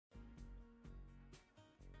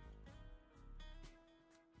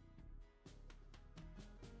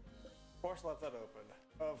course I left that open.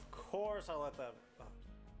 Of course I let that... Oh.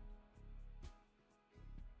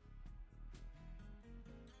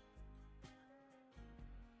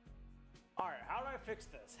 Alright, how do I fix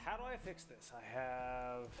this? How do I fix this? I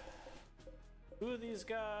have... two of these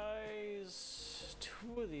guys...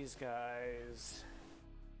 two of these guys...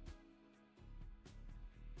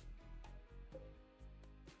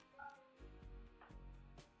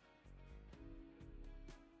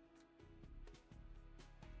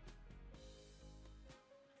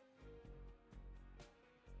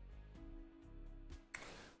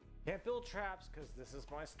 Can't build traps because this is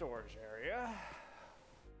my storage area.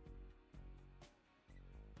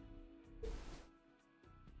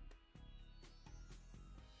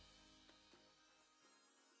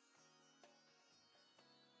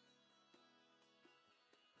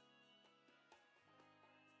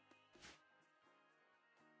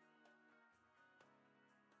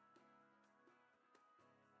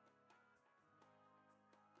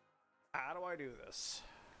 How do I do this?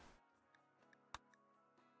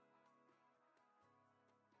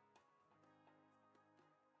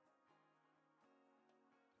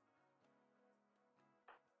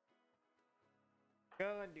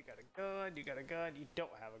 Gun, you got a gun, you got a gun, you don't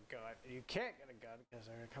have a gun. You can't get a gun because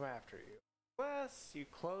they're gonna come after you. Unless you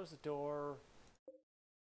close the door.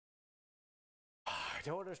 I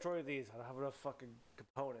don't want to destroy these, I don't have enough fucking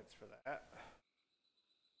components for that.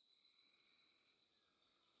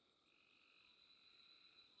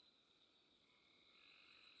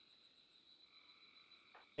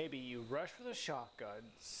 Maybe you rush for the shotgun,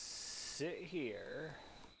 sit here.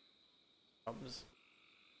 Comes.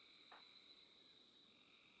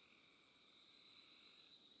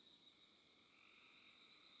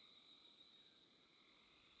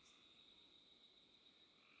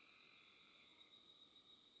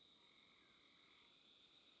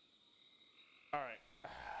 Alright.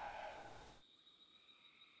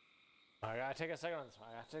 I gotta take a second on this one.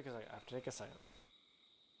 I have to take a second.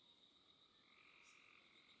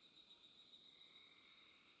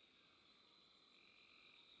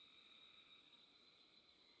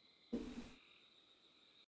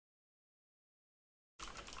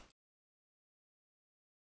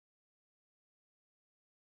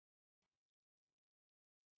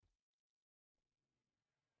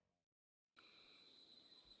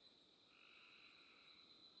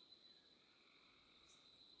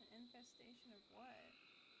 An infestation of what?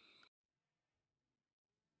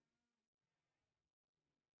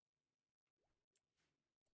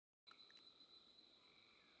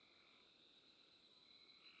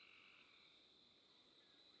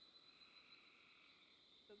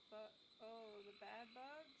 Oh, the bad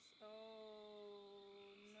bugs? Oh,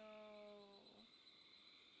 no.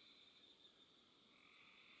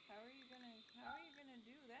 How are you gonna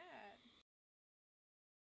do that?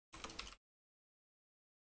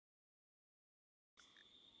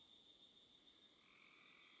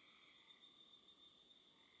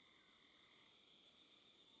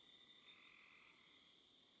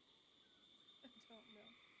 I don't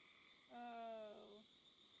know. Oh.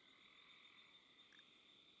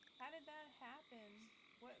 How did that happen?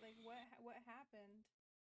 What happened?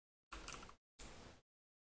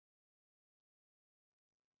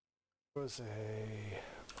 It was a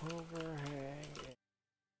overhang.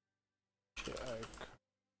 Check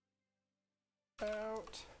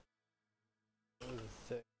out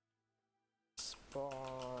the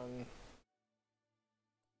spawn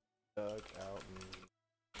dug out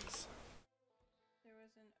means. There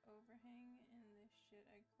was an overhang in the shit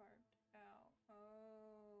I carved out.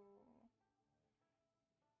 Oh.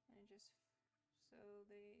 And it just, so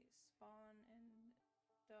they spawn and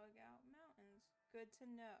dug out mountains. Good to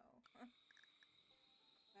know.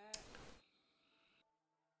 That,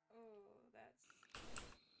 oh,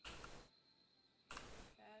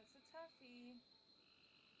 that's a toughie.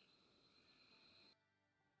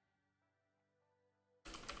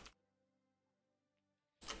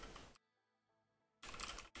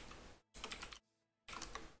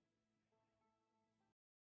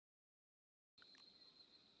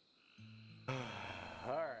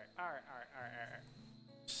 Alright.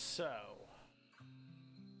 So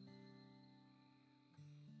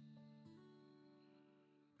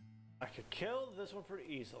I could kill this one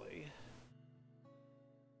pretty easily.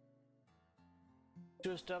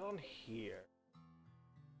 Just down here.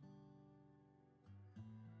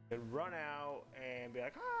 And run out and be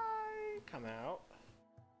like, hi, come out.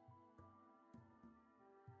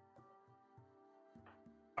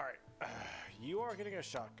 Alright, you are getting a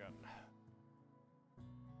shotgun.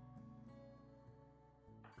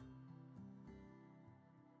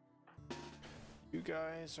 You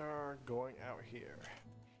guys are going out here.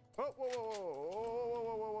 Whoa, whoa, whoa, whoa,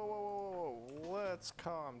 whoa, whoa, whoa, whoa, whoa, whoa. Let's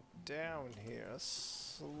calm down here.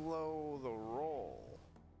 Slow the roll.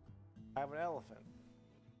 I have an elephant.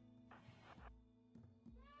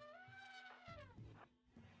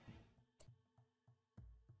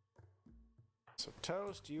 So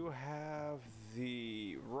Toast, you have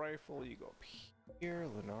the rifle. You go up here.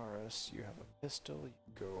 Linaris, you have a pistol. You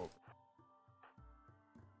go up.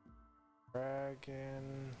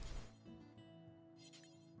 Dragon.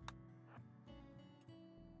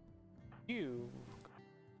 You.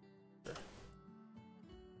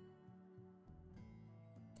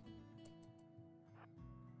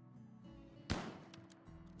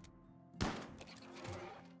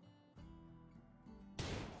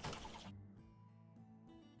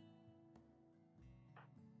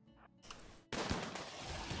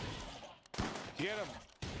 Get him!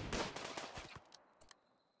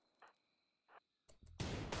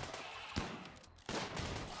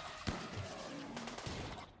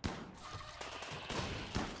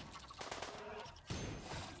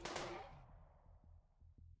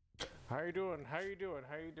 How you doing? How you doing?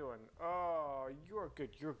 How you doing? Oh, you are good.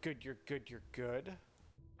 You're good. You're good. You're good.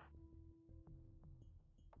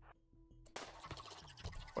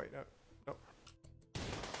 Wait, no. No.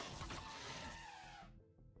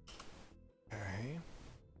 Okay.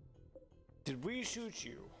 Did we shoot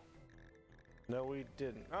you? No, we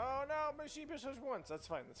didn't. Oh no, my sheep is just once. That's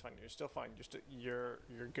fine. That's fine. You're still fine. You're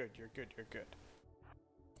good. You're good. You're good.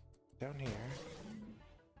 Down here.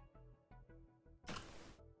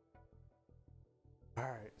 All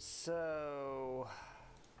right. So,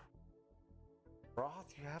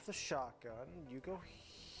 Roth, you have the shotgun. You go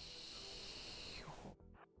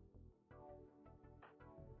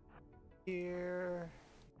here.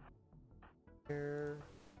 Here.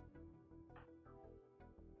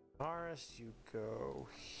 Norris, you go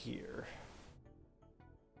here.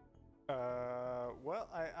 Well,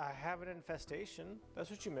 I have an infestation. That's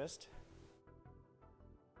what you missed.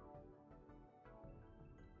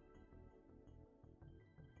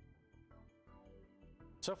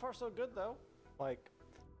 So far, so good, though. Like,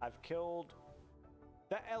 I've killed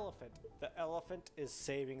that elephant. The elephant is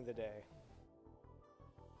saving the day.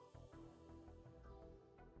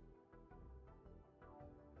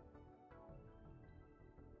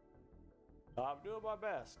 I'm doing my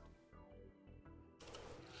best.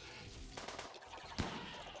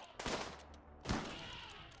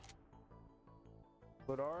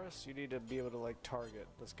 Lodaris, you need to be able to like target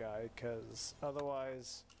this guy, because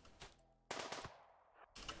otherwise.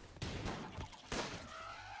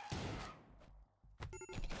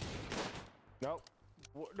 Nope.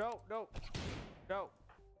 No, no, no.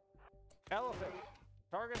 Elephant,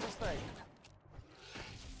 target this thing.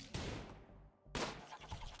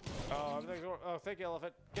 Oh, everything's going. Oh, thank you,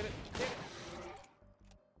 elephant. Get it, get it.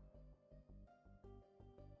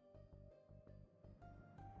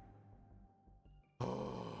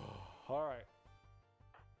 All right.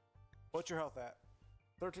 What's your health at?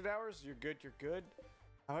 13 hours? You're good, you're good.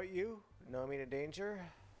 How about you? No immediate danger.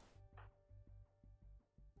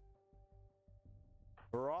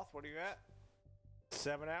 Varoth, what are you at?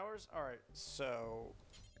 7 hours? All right, so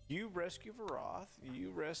you rescue Varoth,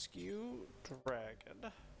 you rescue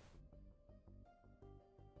Dragon.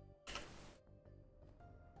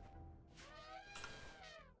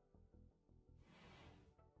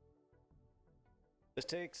 This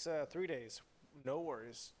takes 3 days. No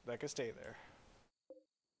worries. That can stay there.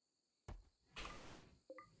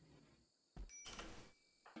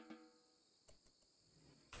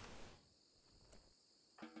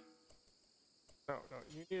 No, no.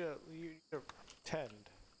 You need to tend.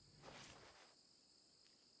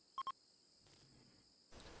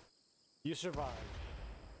 You survived.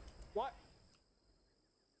 What?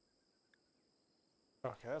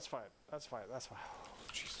 Okay, that's fine. That's fine. That's fine. Oh,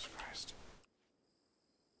 Jesus Christ.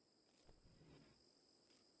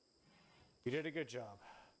 You did a good job.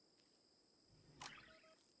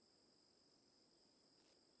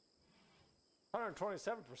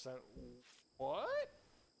 $127%. What?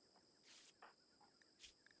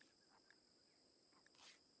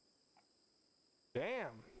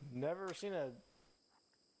 Damn. Never seen a...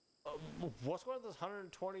 what's going on with this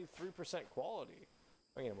 123% quality?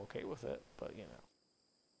 I mean, I'm okay with it, but you know.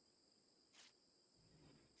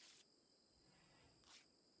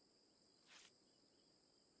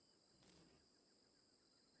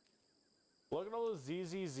 Look at all those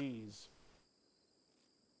ZZZs.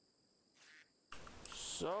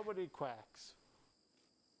 So many quacks.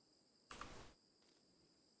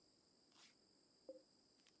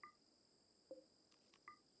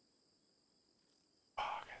 Oh,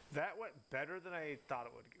 that went better than I thought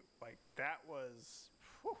it would go. Like, that was...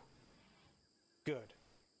 Whew. Good.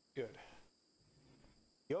 Good.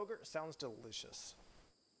 Yogurt sounds delicious.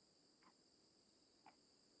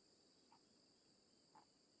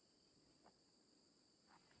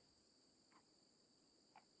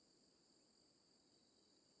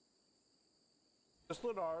 Just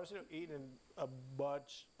Lunaris, eating a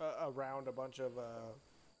bunch around a bunch of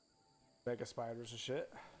mega spiders and shit.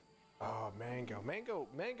 Oh, mango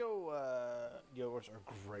yogurts are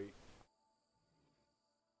great.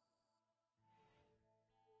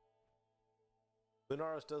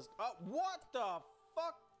 Lunaris does. Oh, what the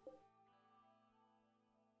fuck?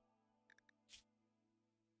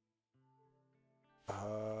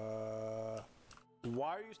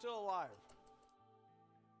 Why are you still alive?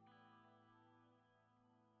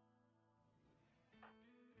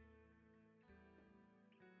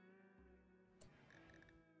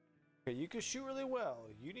 Okay, you can shoot really well.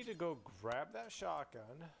 You need to go grab that shotgun.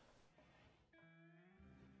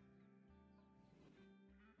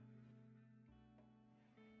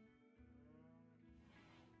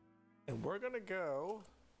 And we're gonna go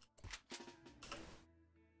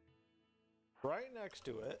right next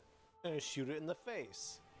to it and shoot it in the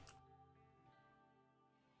face.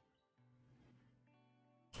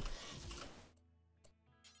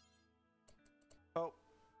 Oh.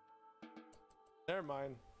 Never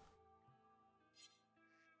mind.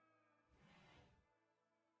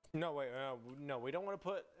 No, wait, no, we don't want to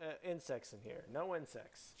put insects in here. No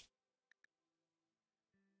insects.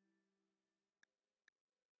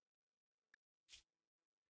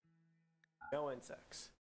 No insects.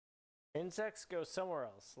 Insects go somewhere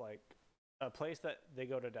else, like a place that they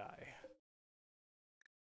go to die.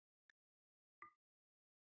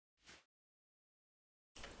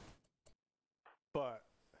 But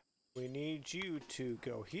we need you to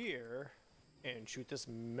go here and shoot this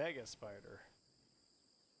mega spider.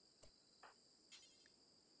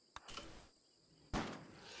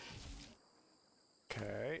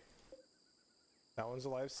 Okay. That one's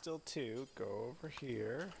alive still too. Go over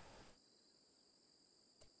here.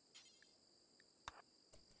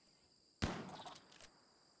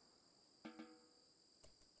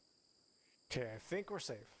 Okay, I think we're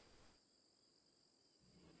safe.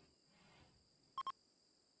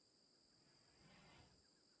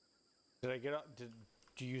 Did I get up?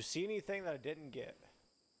 Do you see anything that I didn't get?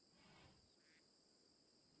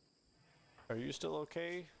 Are you still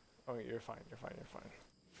okay? Oh, you're fine, you're fine, you're fine.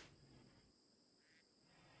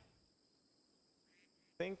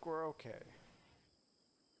 Think we're okay.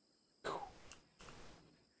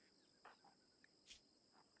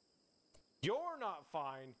 You're not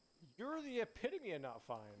fine. You're the epitome of not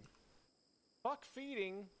fine. Fuck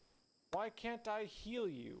feeding. Why can't I heal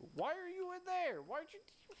you? Why are you in there? Why'd you...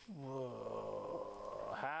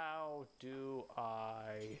 Whoa. How do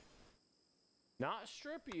I not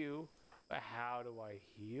strip you, but how do I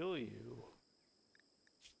heal you?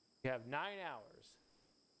 You have 9 hours.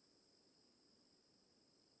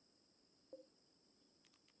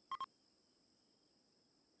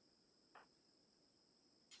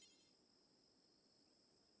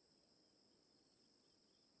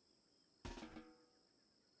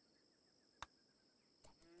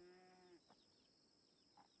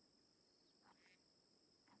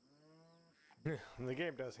 The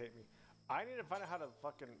game does hate me. I need to find out how to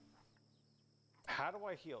fucking... How do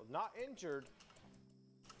I heal? Not injured.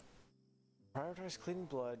 Prioritize cleaning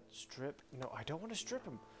blood. Strip. No, I don't want to strip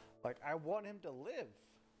him. Like, I want him to live.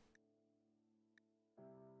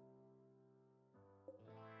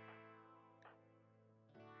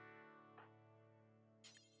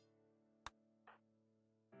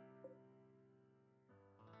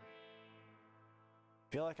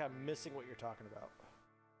 I feel like I'm missing what you're talking about.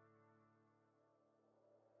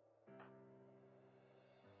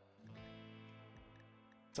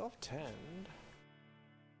 Self-tend.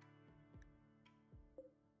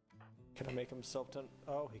 Can I make him self-tend?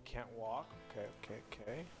 Oh, he can't walk. Okay, okay,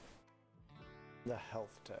 okay. The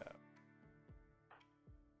health tab.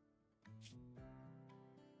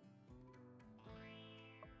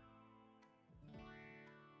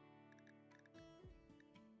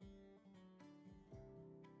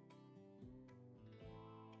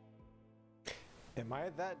 Am I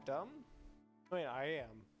that dumb? I mean, I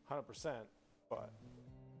am, 100%, but...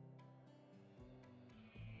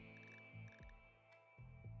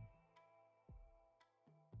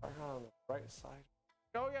 On the right side.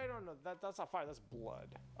 Oh yeah, no, that's not fire. That's blood.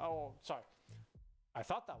 Oh, sorry. I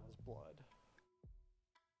thought that was blood.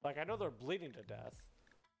 Like, I know they're bleeding to death.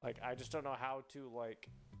 Like, I just don't know how to, like,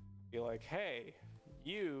 be like, hey,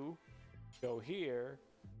 you go here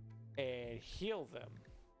and heal them.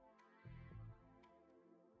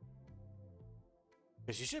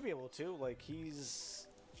 Because you should be able to. Like, he's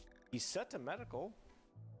set to medical.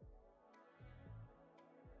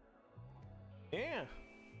 Yeah.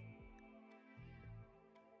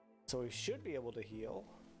 So he should be able to heal.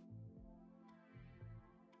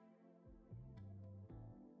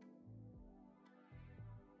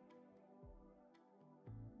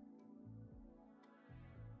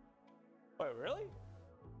 Wait, really?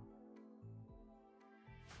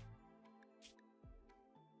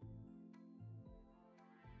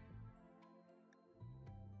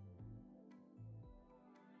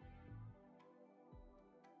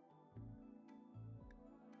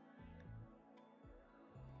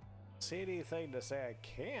 See anything to say I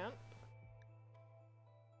can't?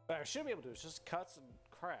 But I should be able to. It's just cuts and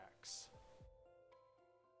cracks.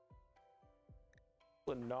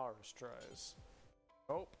 Linares tries.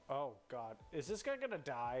 Oh, oh god. Is this guy gonna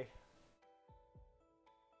die?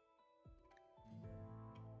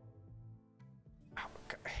 Oh,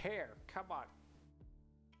 hair, come on.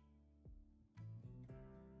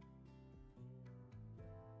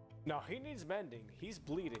 No, he needs mending. He's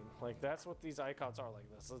bleeding. Like, that's what these icons are like.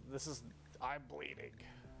 This is I'm bleeding.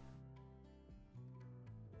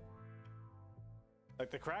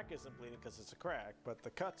 Like, the crack isn't bleeding because it's a crack, but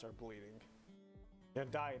the cuts are bleeding. He'll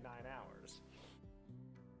die in 9 hours.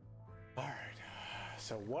 Alright.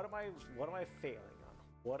 So what am I failing on?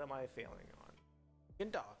 What am I failing on?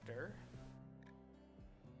 In doctor.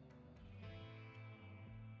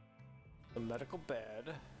 The medical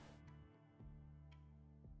bed.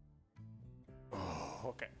 Oh,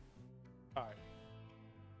 okay. Alright.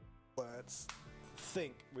 Let's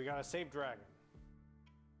think. We gotta save Dragon.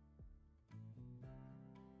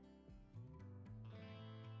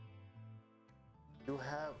 You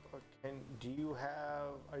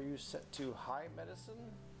have, are you set to high medicine?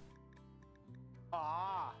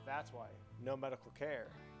 Ah, that's why. No medical care.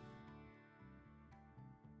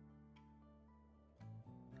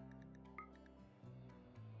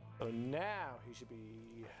 So now he should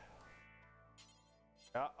be...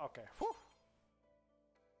 okay. Whew.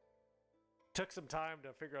 Took some time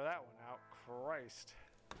to figure that one out. Christ.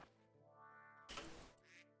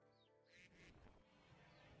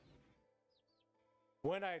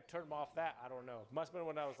 When I turned him off that, I don't know. Must have been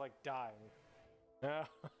when I was like dying. No.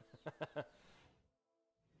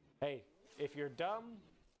 Hey, if you're dumb,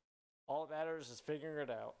 all that matters is figuring it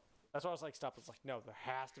out. That's why I was like, stop. It's like, no, there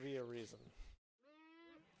has to be a reason.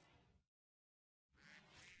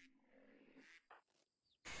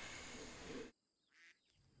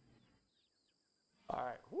 All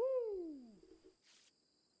right. Woo!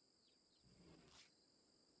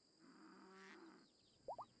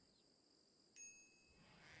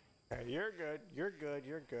 Okay, you're good. You're good.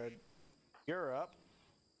 You're good. You're up.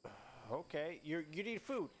 Okay, you need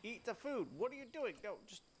food. Eat the food. What are you doing? No,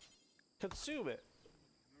 just consume it.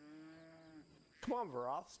 Come on,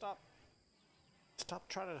 Varoth. Stop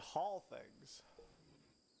trying to haul things.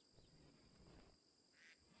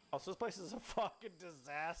 Also, this place is a fucking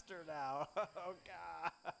disaster now. Oh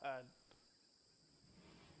god.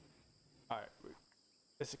 All right.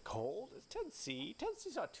 Is it cold? It's 10C.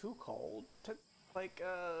 10C's not too cold. 10, like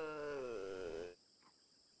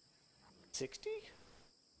 60?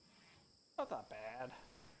 Not that bad.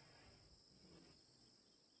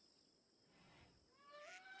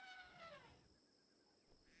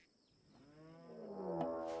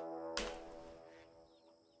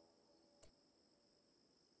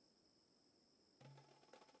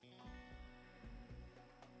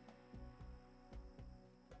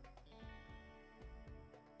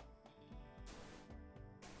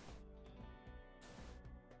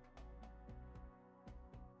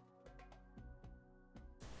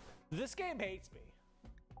 This game hates me.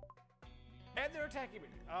 And they're attacking me.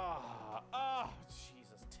 Oh,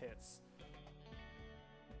 Jesus tits.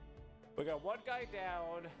 We got one guy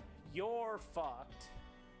down. You're fucked.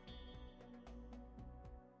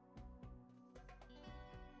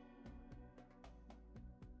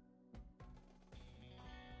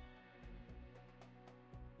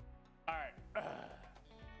 Alright.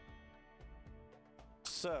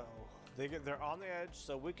 So, they're on the edge,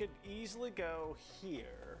 so we could easily go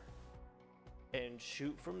here and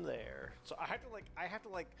shoot from there. So I have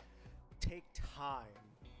to take time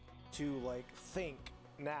to like think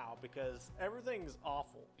now because everything's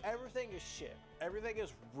awful. Everything is shit. Everything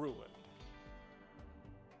is ruined.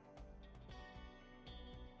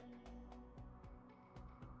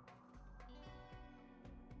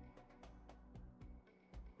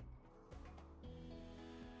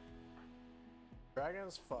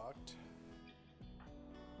 Dragon's fucked.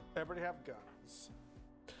 Everybody have guns.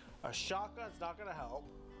 A shotgun's not gonna help.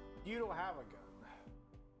 You don't have a gun.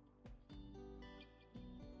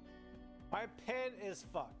 My pen is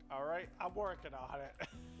fucked, alright? I'm working on it.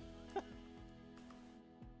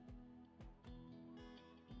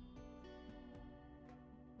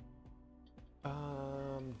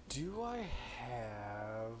 Do I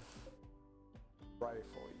have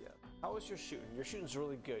rifle yet? How is your shooting? Your shooting's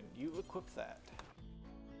really good. You equip that.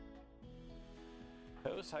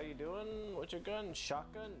 Toast, how you doing? What's your gun?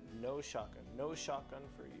 Shotgun? No shotgun. No shotgun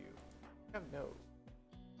for you. I have no.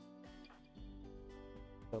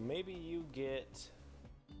 So maybe you get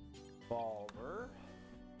revolver.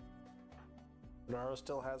 Naro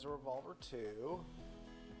still has a revolver too.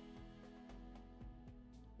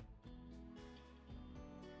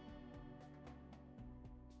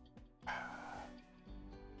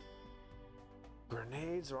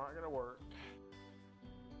 Grenades aren't gonna work.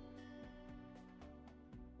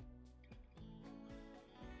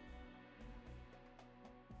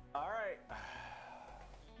 All right,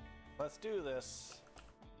 let's do this.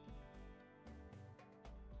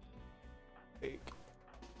 Take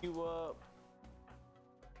you up.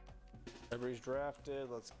 Everybody's drafted.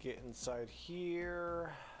 Let's get inside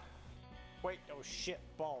here. Wait, oh shit,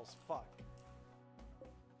 balls, fuck.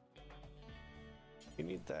 You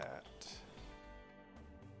need that.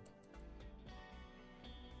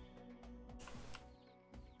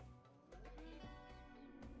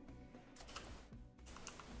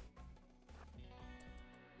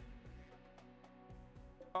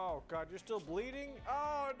 Oh god, you're still bleeding?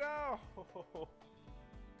 Oh no!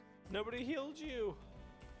 Nobody healed you.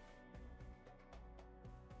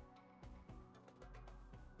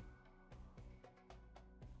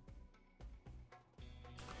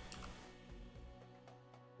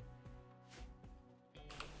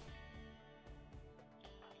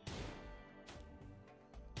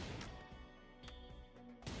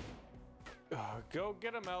 Go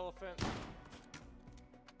get him, elephant.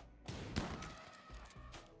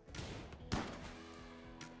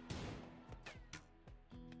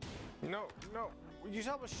 No, no. You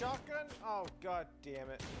have a shotgun? Oh, god damn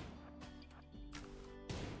it.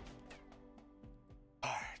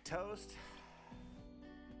 Alright, Toast.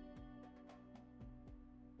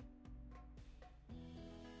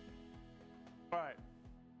 Alright.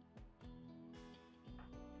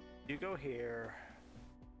 You go here.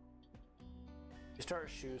 You start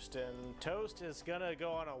shooting. Toast is gonna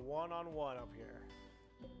go on a one-on-one up here.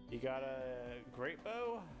 You got a great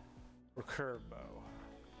bow or curved bow?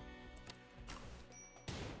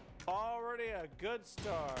 Already a good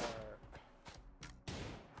start.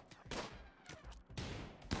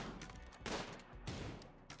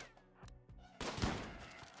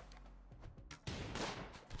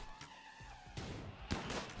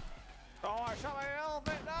 Oh, I shot my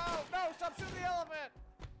elephant! No! No! Stop shooting the elephant!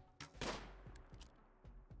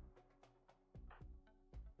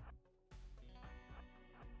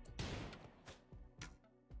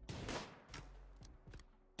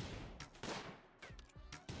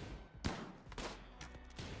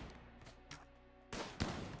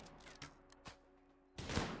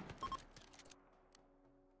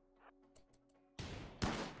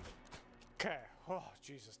 Okay. Oh,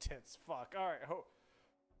 Jesus, tits. Fuck. All right.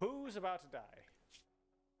 Who's about to die?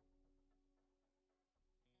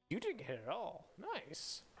 You didn't get hit at all.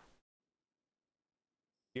 Nice.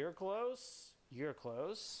 You're close. You're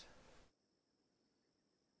close.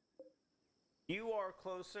 You are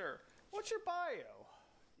closer. What's your bio?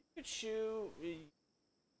 You could shoot.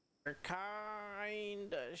 You're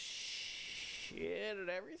kind of shit at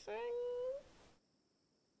everything.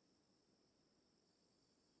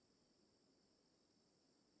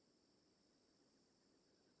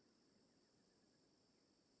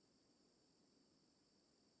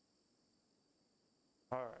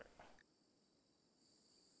 All right.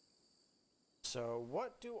 So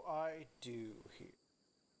what do I do here?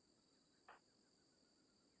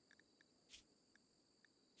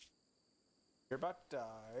 You're about to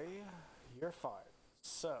die. You're fine.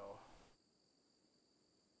 So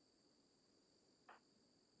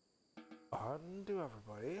undo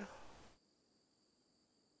everybody.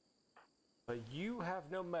 But you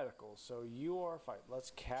have no medical, so you are fine.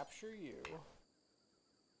 Let's capture you.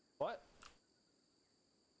 What?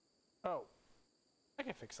 Oh, I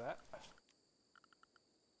can fix that.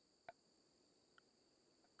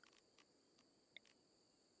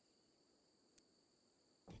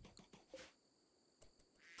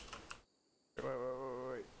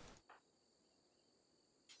 Wait.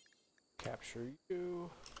 Capture you.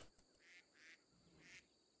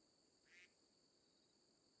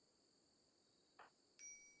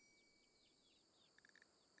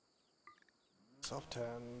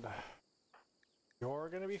 Self-tend. You're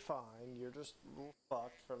gonna be fine. You're just a little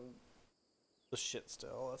fucked from the shit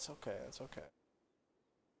still. That's okay. That's okay.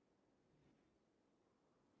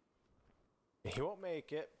 He won't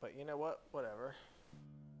make it, but you know what? Whatever.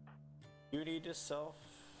 You need to self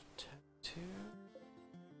tattoo.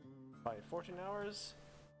 By 14 hours.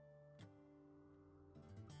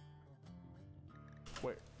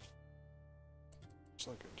 Wait. Just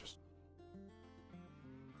look at just.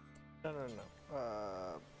 No.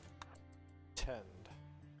 10.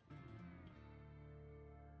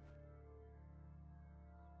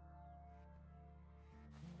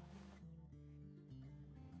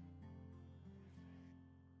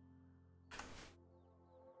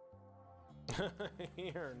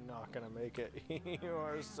 You're not gonna make it. You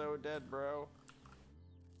are so dead, bro.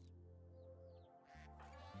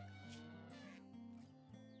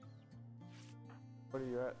 What are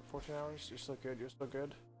you at? 14 hours? You're still good. You're still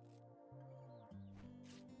good.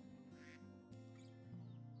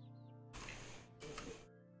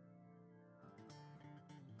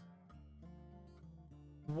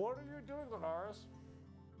 What are you doing, Linares?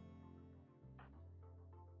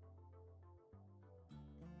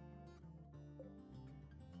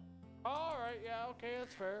 All right, yeah, okay,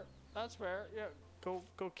 that's fair. That's fair. Yeah, go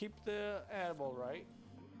keep the animal right.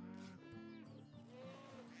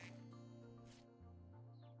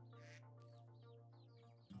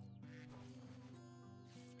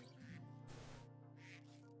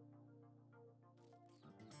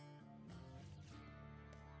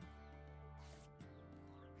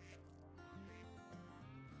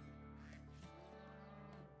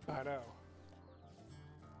 I know.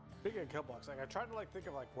 Speaking of kill box, like I tried to like think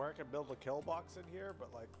of like where I could build a kill box in here,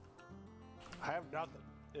 but like I have nothing.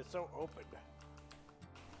 It's so open.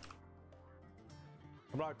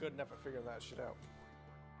 I'm not good enough at figuring that shit out.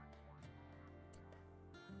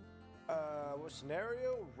 What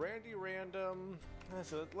scenario? Randy random.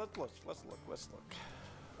 Let's look.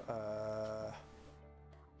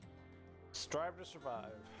 Strive to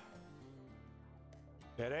survive.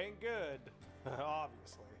 It ain't good,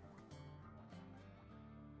 obviously.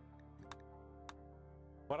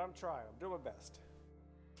 But I'm trying. I'm doing my best.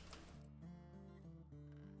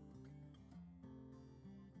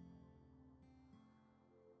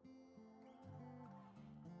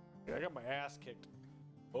 I got my ass kicked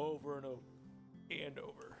over and over and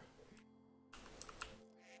over.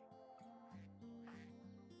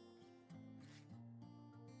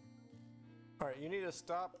 All right, you need to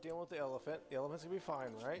stop dealing with the elephant. The elephant's gonna be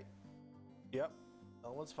fine, right? Yep,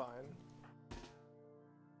 that one's fine.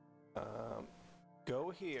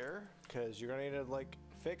 Go here, because you're gonna need to like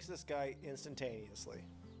fix this guy instantaneously.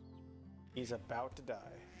 He's about to die.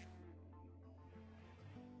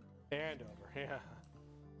 And over, yeah.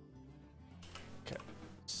 Okay,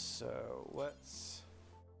 so let's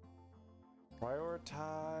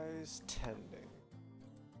prioritize tending.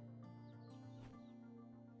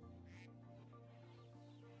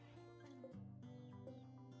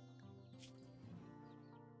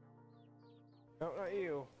 No, not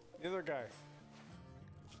you. The other guy.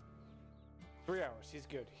 3 hours. He's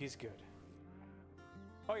good. He's good.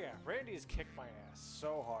 Oh yeah, Randy's kicked my ass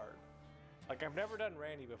so hard. Like I've never done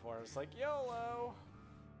Randy before. It's like YOLO.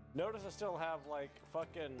 Notice I still have like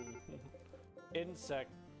fucking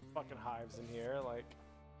insect fucking hives in here. Like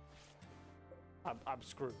I'm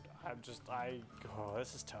screwed. Oh,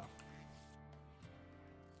 this is tough.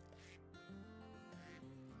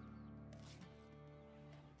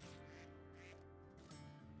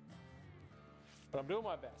 But I'm doing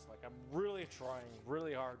my best. Like, I'm really trying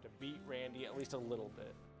really hard to beat Randy at least a little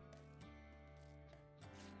bit.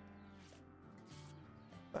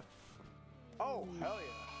 Oh, hell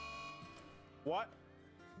yeah. What?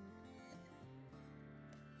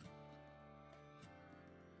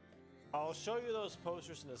 I'll show you those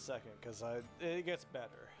posters in a second, because it gets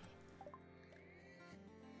better.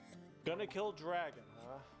 Gonna kill dragon,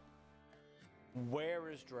 huh? Where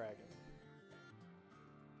is dragon?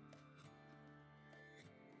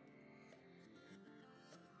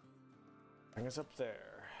 Bring us up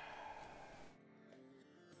there.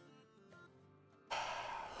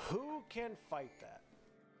 Who can fight that?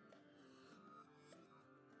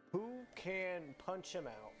 Who can punch him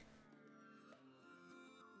out?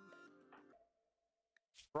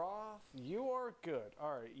 Roth, you are good.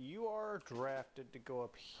 Alright, you are drafted to go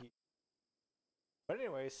up here. But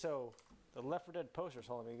anyway, so the Left 4 Dead posters,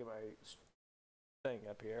 hold on, let me get my thing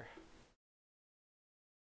up here.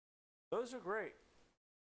 Those are great.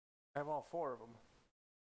 I have all 4 of them.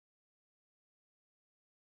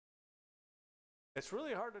 It's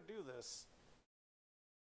really hard to do this.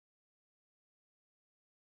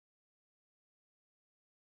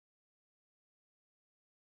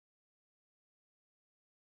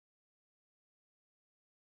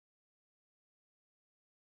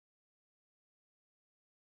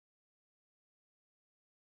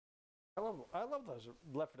 I love those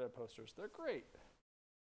Left 4 Dead posters. They're great.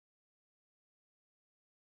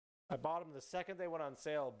 I bought them the second they went on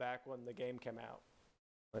sale back when the game came out.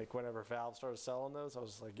 Like whenever Valve started selling those, I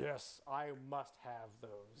was like, yes, I must have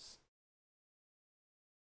those.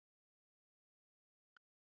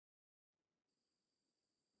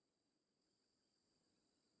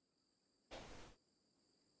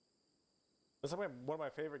 It's like one of my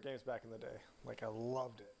favorite games back in the day. Like I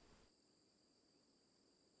loved it.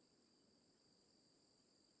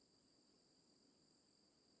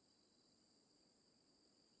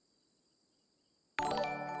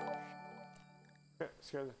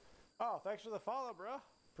 Oh, thanks for the follow, bro.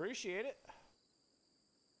 Appreciate it.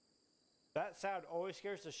 That sound always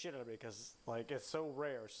scares the shit out of me because, like, it's so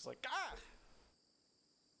rare. It's just like, ah!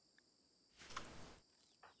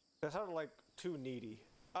 That sounded like too needy.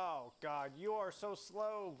 Oh, God, you are so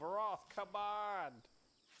slow, Varoth, come on!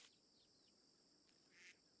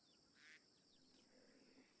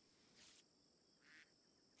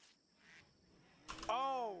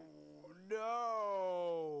 Oh,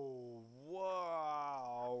 no!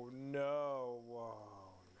 Wow, no, whoa,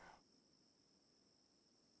 no.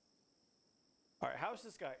 Alright, how's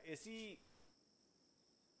this guy? Is he...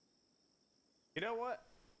 You know what?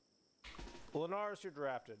 Lenars, you're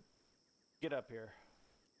drafted. Get up here.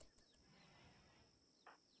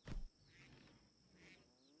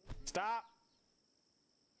 Stop!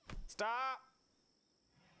 Stop!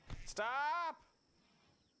 Stop!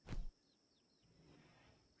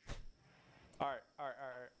 Alright.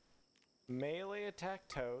 Melee attack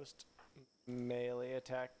toast. Melee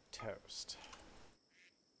attack toast.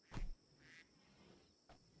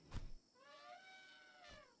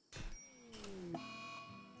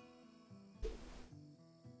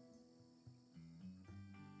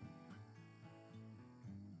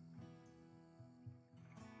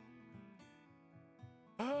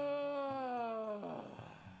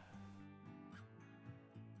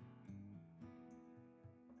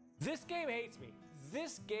 This game hates me.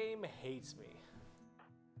 This game hates me.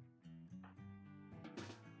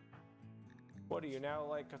 What are you now,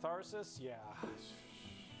 like catharsis? Yeah.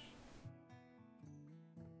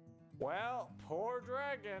 Well, poor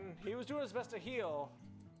dragon. He was doing his best to heal.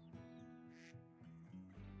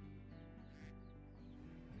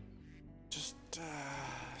 Just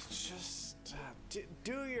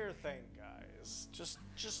do your thing, guys. Just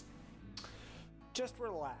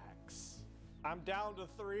relax. I'm down to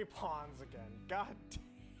 3 pawns again. God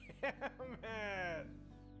damn it.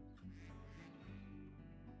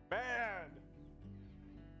 Man.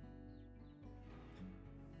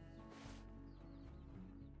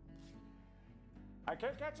 I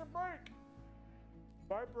can't catch a break.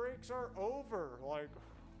 My breaks are over. Like,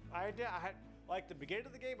 I had, like, the beginning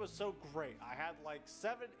of the game was so great. I had like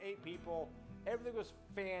 7, 8 people. Everything was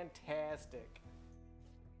fantastic.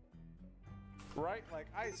 Right? Like,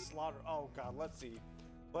 I slaughtered. Oh, God. Let's see.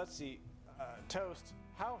 Toast.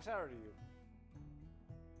 How sad are you?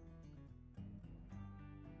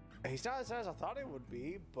 He's not as sad as I thought he would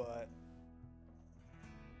be, but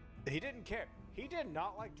he didn't care. He did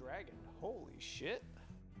not like Dragon. Holy shit.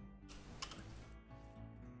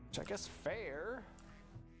 Which I guess fair.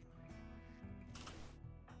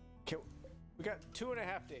 Okay, we got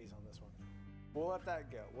 2.5 days on this one. We'll let that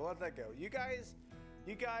go. You guys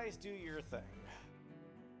do your thing.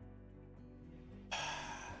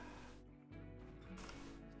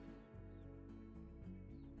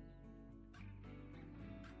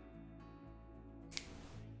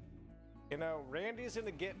 You know, Randy's gonna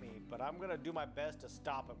get me, but I'm gonna do my best to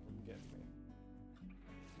stop him from getting me.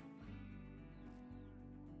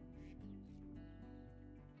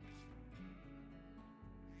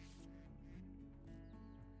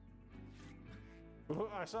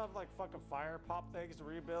 I still have like fucking fire pop things to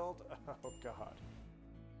rebuild. Oh god.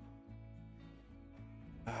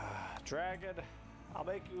 Dragon, I'll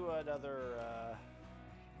make you another.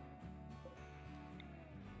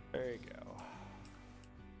 There you go.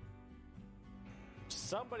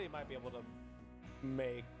 Somebody might be able to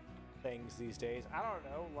make things these days. I don't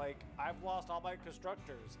know. Like, I've lost all my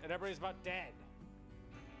constructors, and everybody's about dead.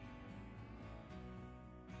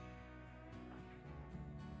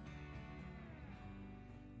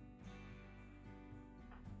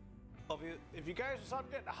 If you guys would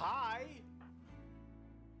stop getting high.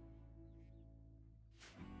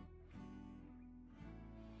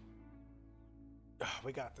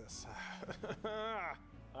 We got this. All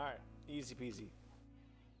right, easy peasy.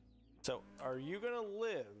 So, are you gonna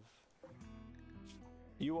live?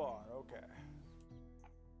 You are, okay.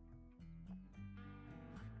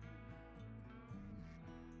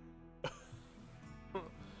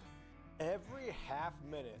 Every half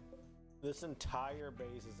minute, This entire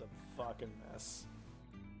base is a fucking mess.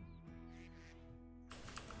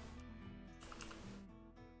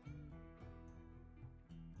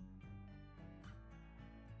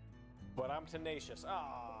 But I'm tenacious.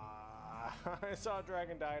 Ah, I saw a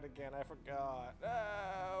dragon died again. I forgot.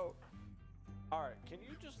 No. All right, can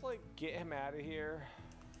you just like get him out of here?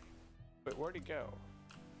 Wait, where'd he go?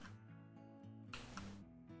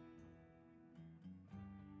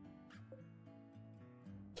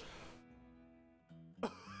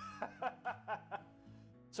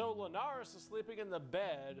 So Linares is sleeping in the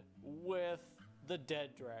bed with the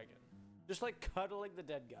dead dragon. Just like cuddling the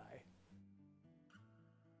dead guy.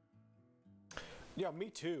 Yeah, me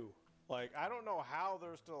too. Like, I don't know how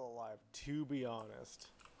they're still alive, to be honest.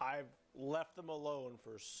 I've left them alone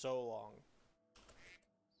for so long.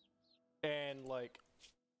 And, like,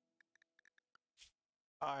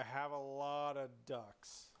 I have a lot of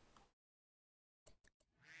ducks.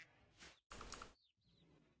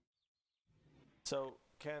 So,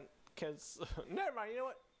 never mind, you know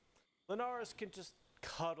what? Linares can just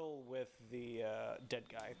cuddle with the dead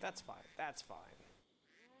guy. That's fine. That's fine.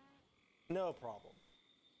 No problem.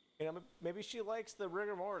 You know, maybe she likes the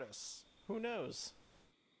rigor mortis. Who knows?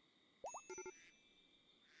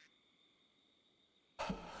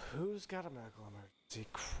 Who's got a medical emergency?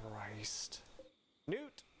 Christ.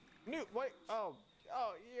 Newt! Newt, wait! Oh,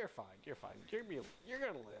 you're fine. You're fine. You're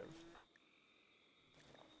gonna live.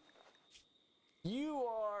 You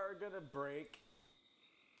are gonna break.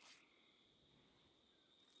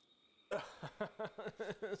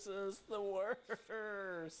 This is the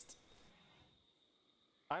worst.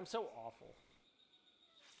 I'm so awful.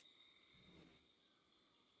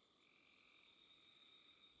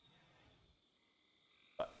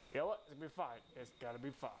 But you know what? It's gonna be fine. It's gotta be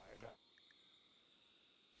fine.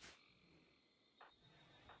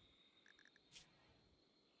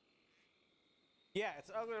 Yeah, it's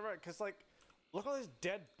ugly, right? Because, like, look at all these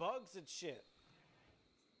dead bugs and shit.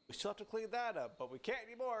 We still have to clean that up, but we can't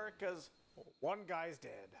anymore because one guy's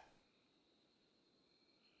dead.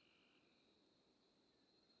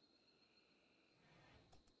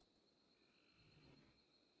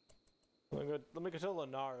 Let me go tell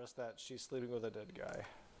Linares that she's sleeping with a dead guy.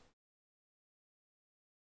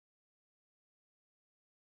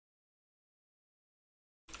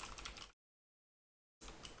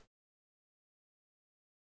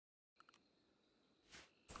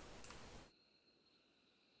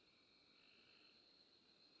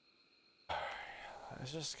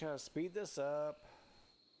 Let's just kind of speed this up.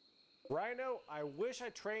 Rhino, I wish I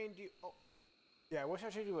trained you. Oh, yeah, I wish I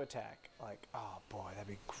trained you to attack. Like, oh boy, that'd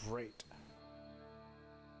be great.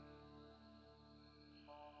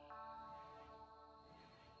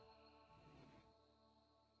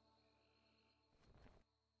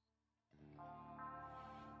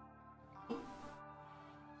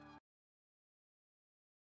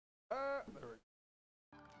 There we go.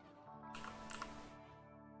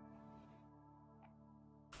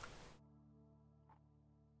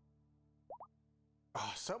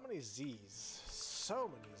 Oh, so many Z's. So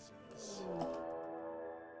many Z's.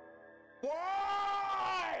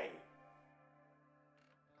 Why?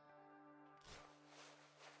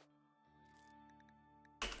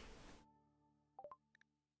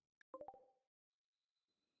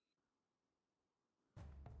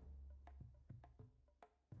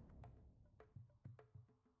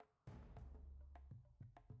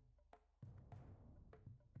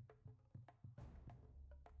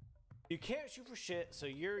 You can't shoot for shit, so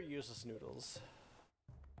you're useless, Noodles.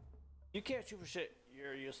 You can't shoot for shit,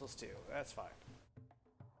 you're useless too. That's fine.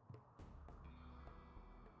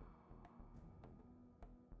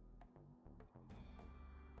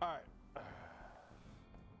 Alright.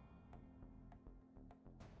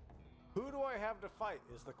 Who do I have to fight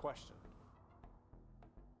is the question.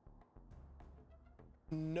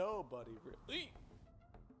 Nobody really.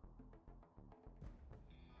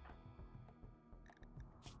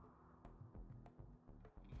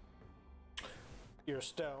 You're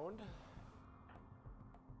stoned.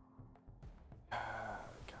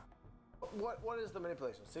 What is the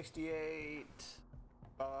manipulation? 68,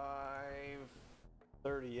 5,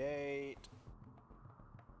 38.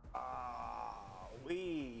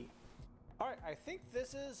 We. All right, I think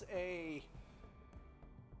this is a.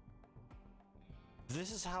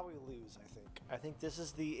 This is how we lose. I think this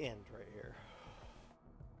is the end right here.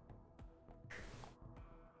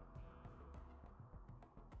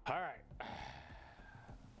 All right.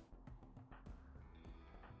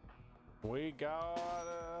 We got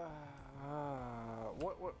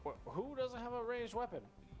what? Who doesn't have a ranged weapon?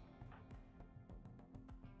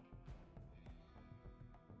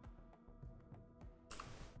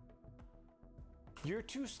 You're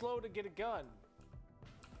too slow to get a gun.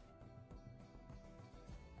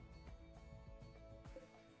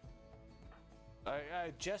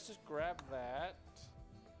 I just grab that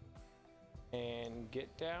and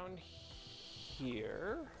get down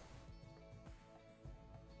here.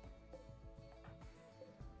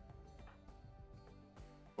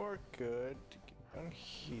 We're good to get down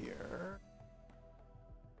here.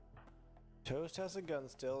 Toast has a gun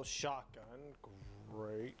still. Shotgun.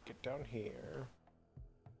 Great. Get down here.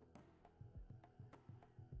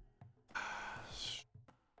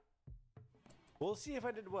 We'll see if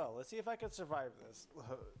I did well. Let's see if I can survive this.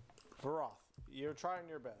 Varoth, you're trying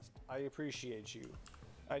your best. I appreciate you.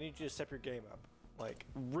 I need you to step your game up. Like,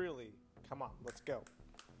 really. Come on, let's go.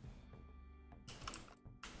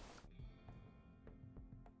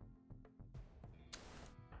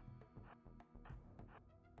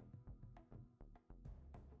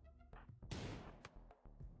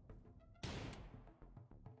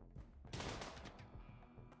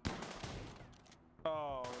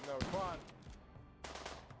 Oh, no, come on.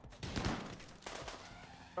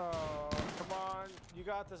 Oh, come on. You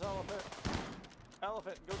got this, elephant.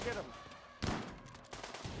 Elephant, go get him.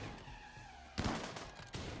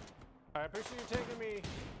 I appreciate you taking me.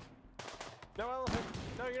 No, elephant.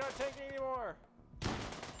 No, you're not taking anymore.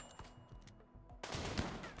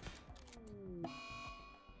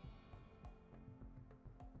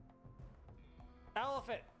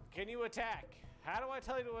 Elephant, can you attack? How do I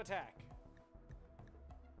tell you to attack?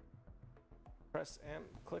 Press M.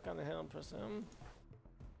 Click on the hill and press M.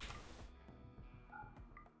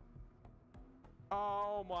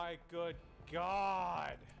 Oh my good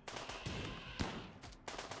God.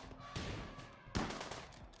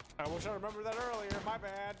 I wish I remembered that earlier. My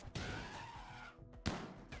bad.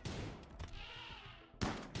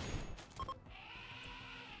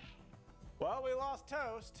 Well, we lost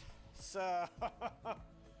Toast, so...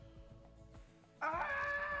 Ah!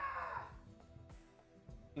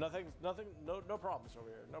 Nothing, no problems over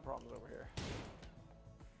here. No problems over here.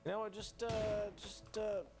 You know what,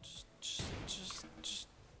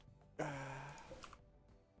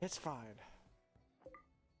 it's fine.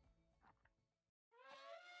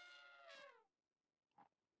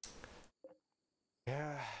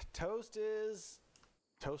 Yeah, Toast is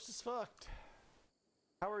fucked.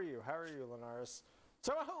 How are you? How are you, Linares?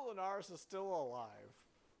 Somehow Linares is still alive.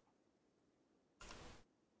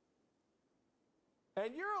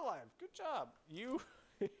 And you're alive. Good job. You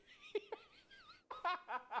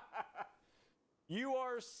You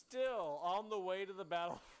are still on the way to the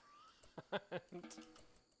battlefront.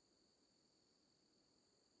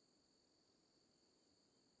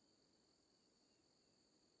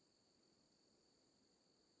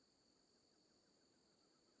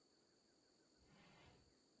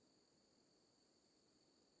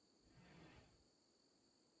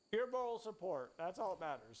 Your moral support. That's all that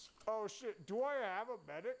matters. Oh shit, do I have a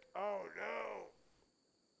medic? Oh no.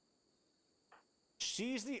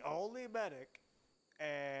 She's the only medic,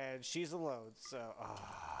 and she's alone, so...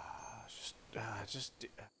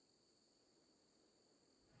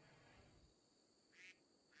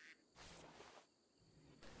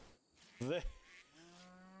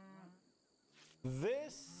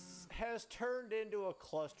 This has turned into a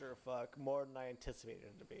clusterfuck more than I anticipated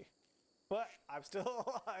it to be. But I'm still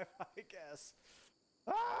alive, I guess.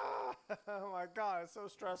 Ah! Oh my god, it's so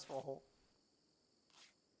stressful.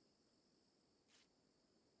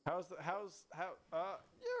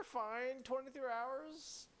 You're fine. 23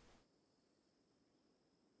 hours.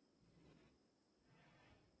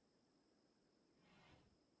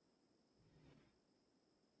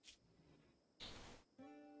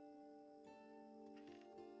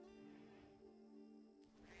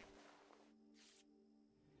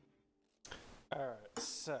 All right,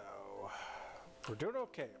 so we're doing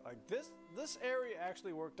okay. Like this area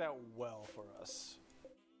actually worked out well for us.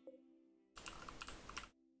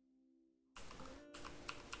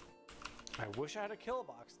 I wish I had a kill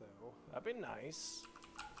box though. That'd be nice.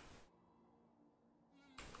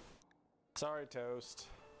 Sorry, Toast.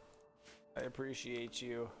 I appreciate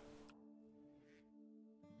you.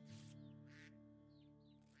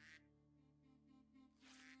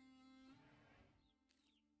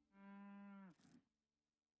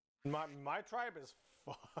 My tribe is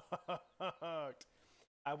fucked.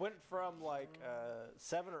 I went from like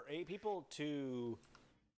 7 or 8 people to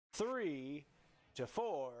 3 to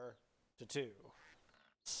 4 to 2.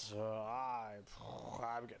 So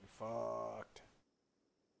I'm getting fucked.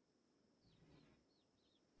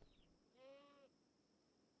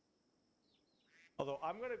 Although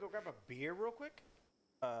I'm gonna go grab a beer real quick.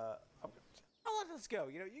 I'll let this go.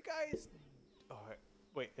 You know, you guys. Oh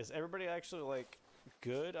wait, is everybody actually like?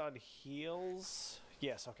 good on heals.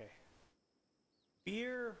 Yes, okay.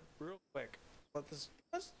 Beer, real quick. Let's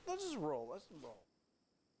just roll. Let's roll.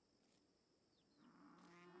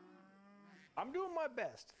 I'm doing my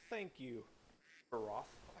best. Thank you, Baroth.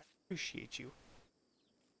 I appreciate you.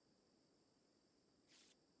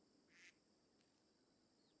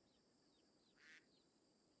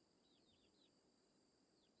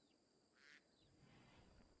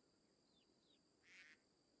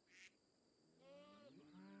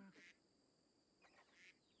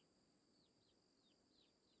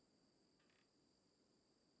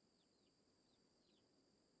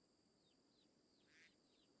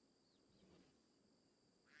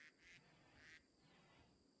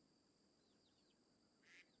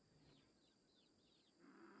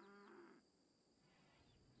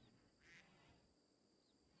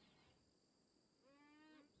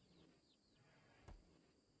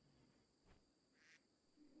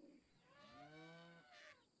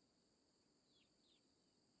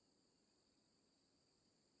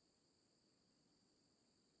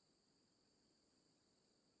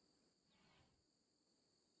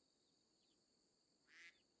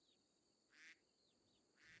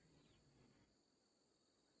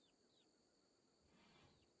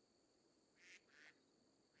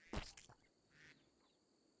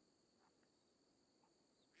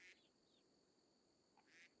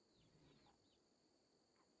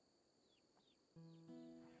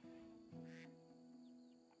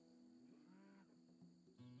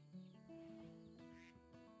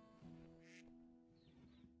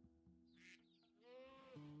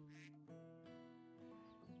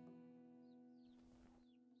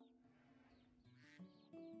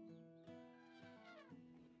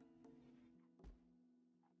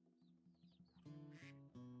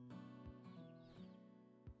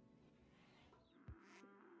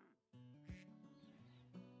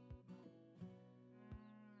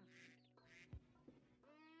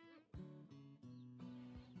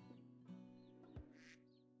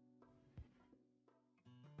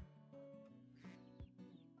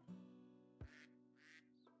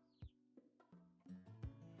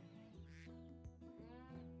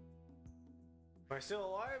 Am I still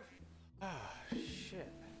alive? Ah,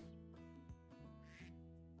 shit.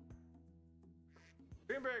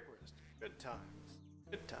 Green breakfast. Good times.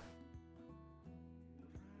 Good times.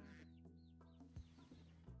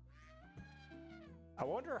 I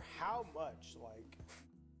wonder how much, like...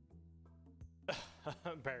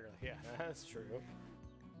 Barely, yeah, that's true.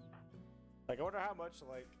 Like, I wonder how much,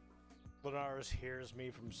 like, Linares hears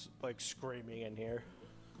me from, like, screaming in here.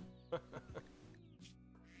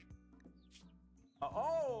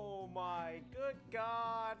 Oh my good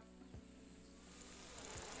God.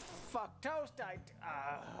 Fuck toast,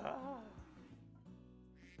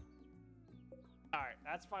 Alright,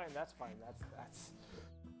 that's fine, that's fine,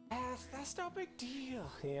 that's no big deal.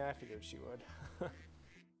 Yeah, I figured she would.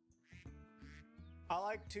 I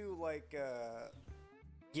like to, like,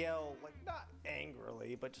 yell, like, not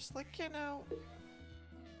angrily, but just, like, you know,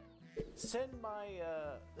 send my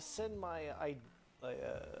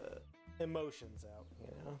emotions out, you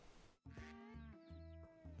know?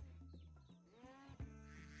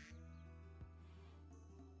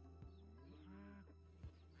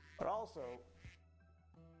 But also,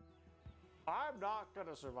 I'm not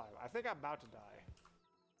gonna survive. I think I'm about to die.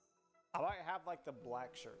 I might have like the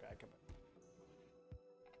black shirt guy come in.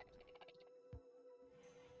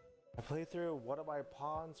 I played through one of my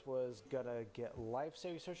pawns was gonna get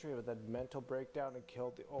life-saving surgery, but then mental breakdown and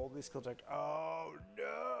killed the oldie skill check. Oh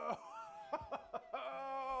no!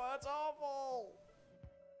 That's awful!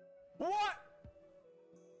 What?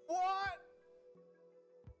 What?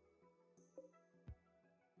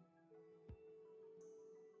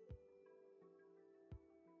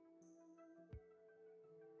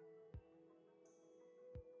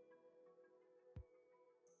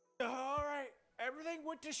 Alright, everything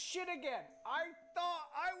went to shit again. I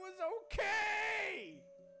thought I was okay!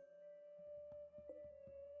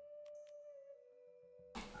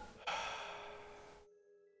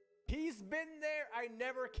 He's been there, I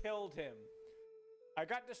never killed him. I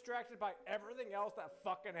got distracted by everything else that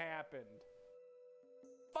fucking happened.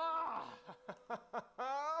 Fuck!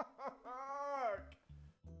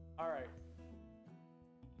 Alright.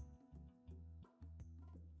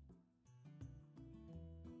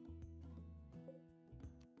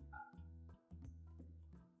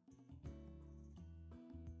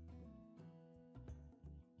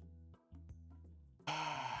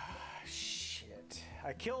 Shit.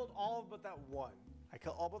 I killed all but that one. I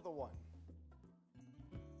killed all but the one.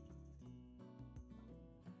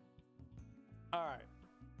 Alright.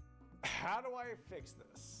 How do I fix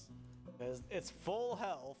this? It's full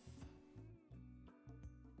health.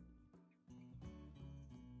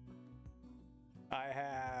 I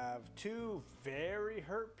have 2 very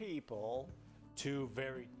hurt people, 2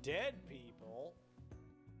 very dead people.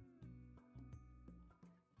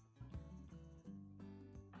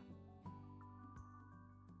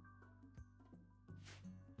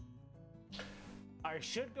 I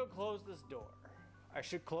should go close this door. I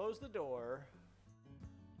should close the door.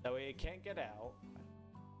 That way it can't get out.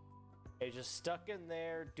 It's just stuck in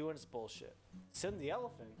there doing its bullshit. Send the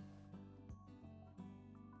elephant.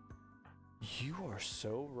 You are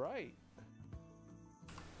so right.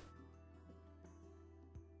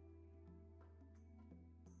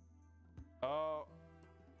 Oh.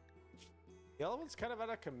 The elephant's kind of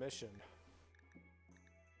out of commission.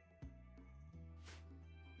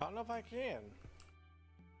 I don't know if I can.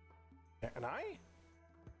 Can I?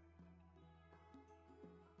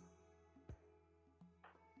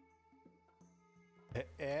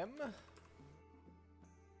 M?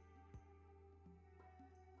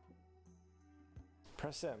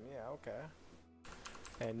 Press M, yeah, okay.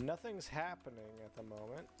 And nothing's happening at the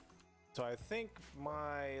moment. So I think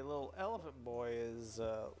my little elephant boy is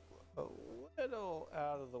a little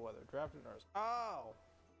out of the weather. Drafted nurse. Oh!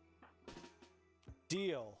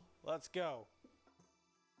 Deal. Let's go.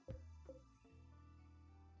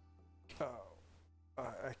 Oh.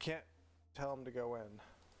 I can't tell him to go in.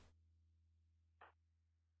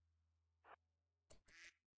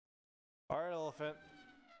 Alright, elephant.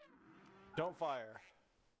 Don't fire.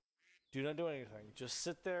 Do not do anything. Just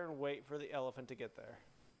sit there and wait for the elephant to get there.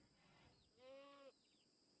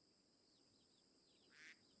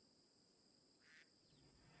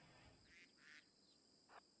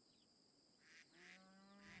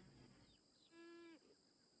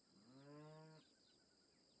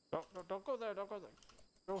 Don't go there, don't go there.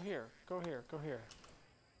 Go here, go here, go here.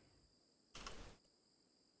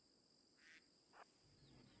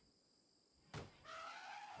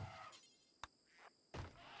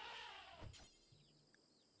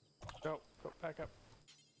 Go, back up.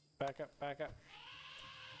 Back up, back up.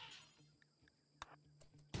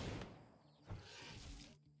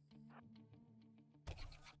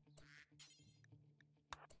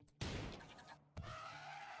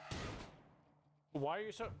 Why are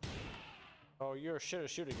you so... Oh, you're shit at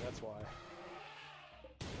shooting, that's why.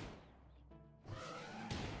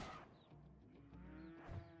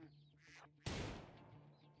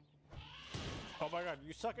 Oh my god,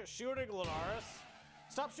 you suck at shooting, Linaris!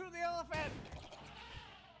 Stop shooting the elephant!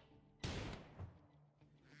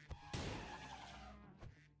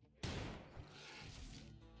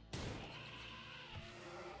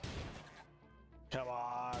 Come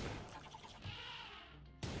on.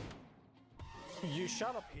 You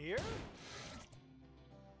shot up here?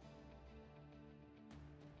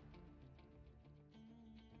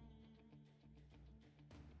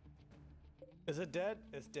 Is it dead?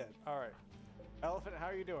 It's dead. Alright. Elephant, how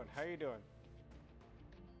are you doing? How are you doing?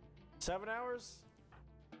 7 hours?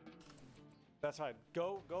 That's fine.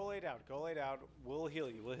 Go lay down. Go lay down. We'll heal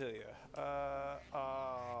you. We'll heal you.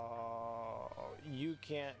 You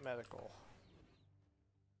can't medical.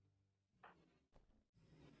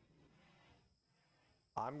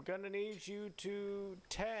 I'm gonna need you to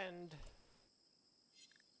tend.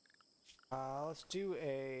 Let's do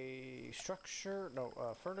a structure. No,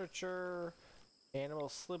 furniture. Animal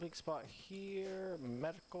sleeping spot here.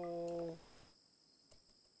 Medical.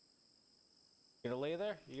 You gonna lay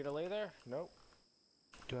there? You gonna lay there? Nope.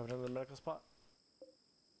 Do you have another medical spot?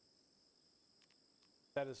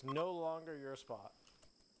 That is no longer your spot.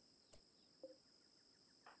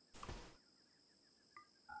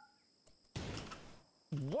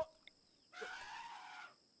 What?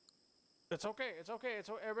 It's okay. It's okay. It's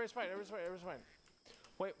okay. Everybody's fine. Everybody's fine. Everybody's fine.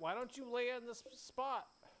 Wait, why don't you lay in this spot?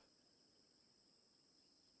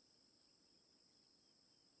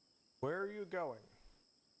 Where are you going?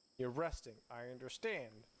 You're resting. I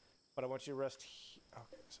understand, but I want you to rest.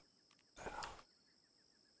 Okay. So that off.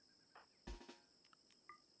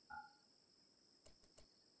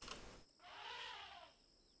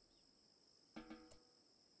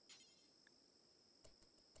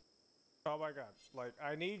 Oh my god. Like,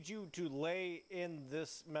 I need you to lay in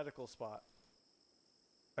this medical spot.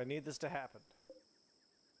 I need this to happen.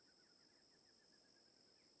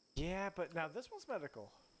 Yeah, but now this one's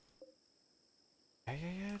medical.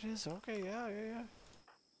 Yeah, it is. Okay, yeah.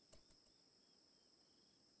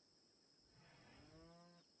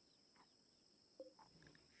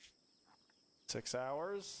 6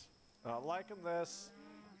 hours. Not liking this.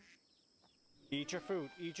 Eat your food.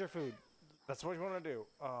 Eat your food. That's what you want to do.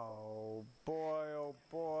 Oh boy, oh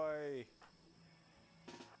boy.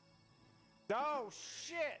 Oh,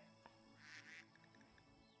 shit!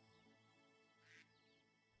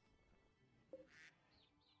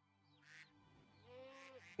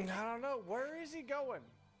 I don't know. Where is he going?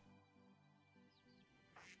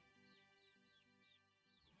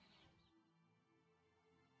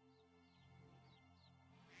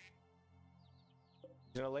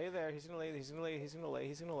 He's gonna lay there. He's gonna lay. He's gonna lay. He's gonna lay.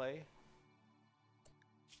 He's gonna lay.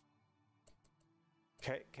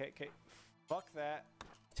 Okay, okay, okay. Fuck that.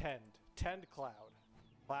 Tend. Tend Cloud.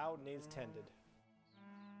 Cloud needs tended.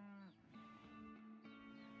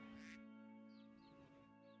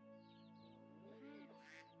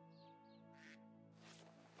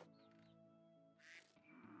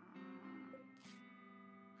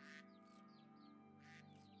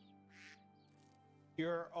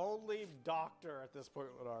 You're only doctor at this point,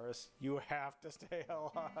 Lunaris. You have to stay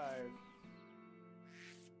alive.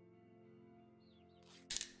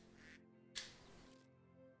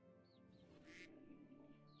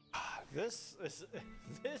 This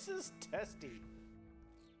is testy.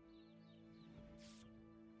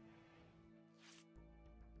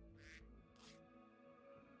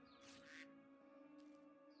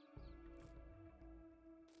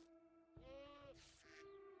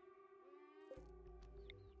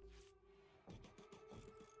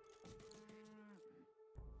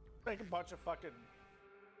 Make a bunch of fucking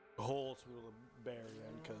holes we will bury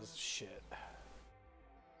in, cause shit.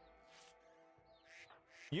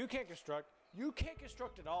 You can't construct. You can't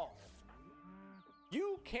construct at all.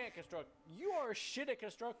 You can't construct. You are shit at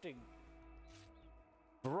constructing.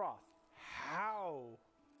 Broth, how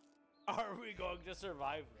are we going to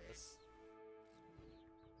survive this?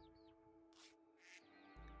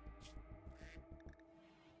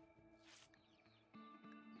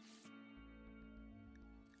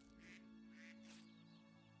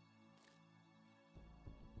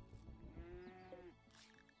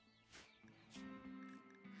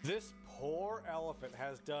 This poor elephant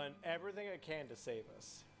has done everything it can to save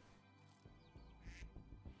us.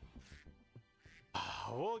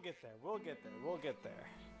 We'll get there. We'll get there. We'll get there.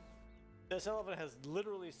 This elephant has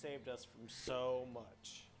literally saved us from so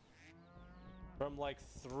much. From like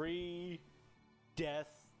 3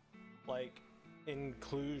 death, like,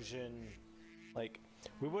 inclusion. Like,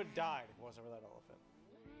 we would have died if it wasn't for that elephant.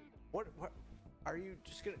 What are you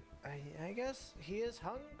just gonna... I guess he is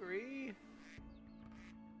hungry.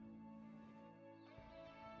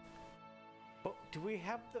 But do we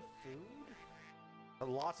have the food?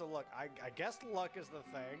 Lots of luck. I guess luck is the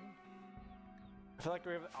thing. I feel like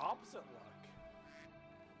we have the opposite luck.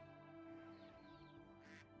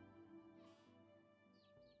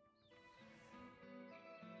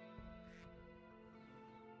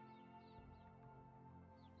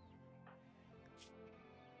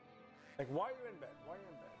 Like, why are you in bed? Why are you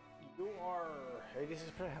in bed? You are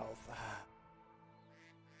 86% health.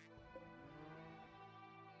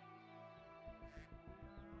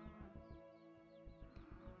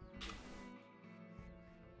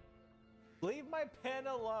 Leave my pen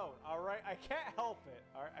alone, alright? I can't help it,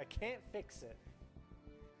 alright? I can't fix it.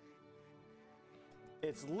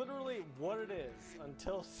 It's literally what it is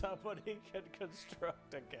until somebody can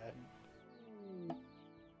construct again.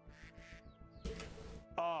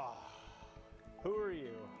 Ah, who are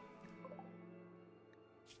you?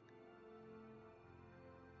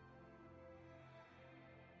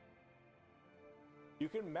 You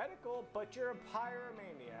can medical, but you're a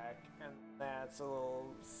pyromaniac, and that's a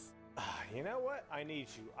little... You know what? I need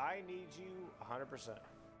you. I need you 100%.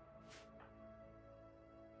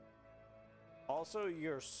 Also,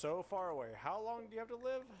 you're so far away. How long do you have to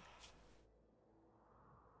live?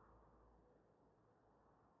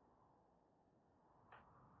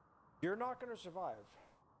 You're not going to survive.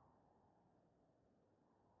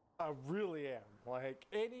 I really am. Like,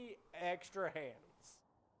 any extra hands.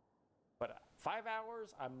 But 5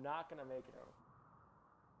 hours, I'm not going to make it over.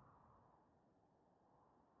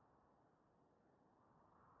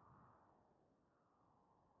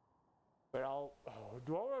 But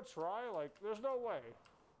do I want to try? Like, there's no way.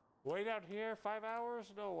 Wait out here 5 hours?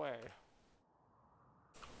 No way.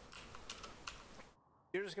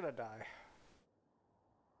 You're just gonna die.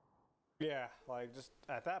 Yeah, like, just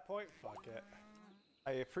at that point, fuck it.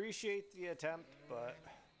 I appreciate the attempt, but...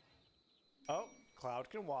 Oh, Cloud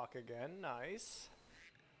can walk again. Nice.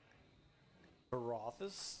 Baroth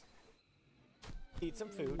is... Eat some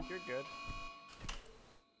food. You're good.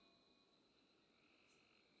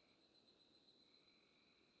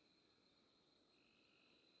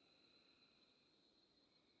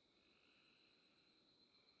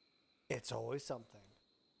 It's always something.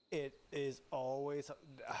 It is always...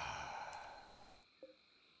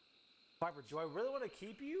 Piper, do I really want to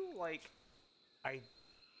keep you? Like, I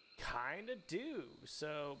kind of do.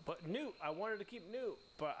 So, but Newt, I wanted to keep Newt,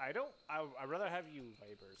 but I don't. I'd rather have you,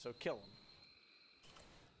 Viper. So kill him.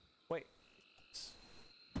 Wait.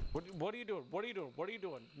 What are you doing? What are you doing? What are you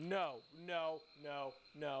doing? No, no, no,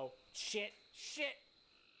 no. Shit, shit,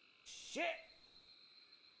 shit.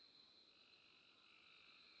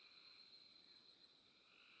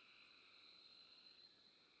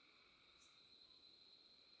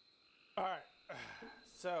 All right.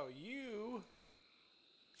 So you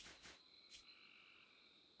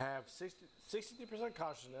have 63%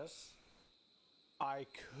 consciousness. I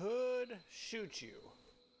could shoot you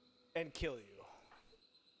and kill you.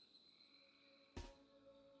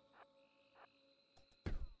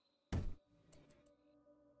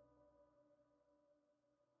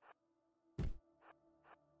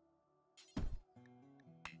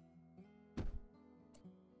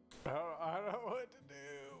 Oh, I don't know what to do.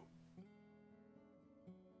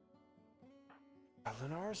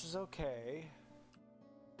 Lunaris is okay.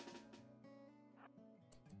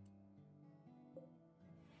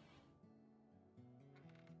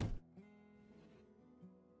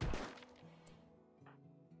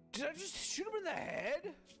 Did I just shoot him in the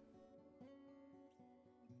head?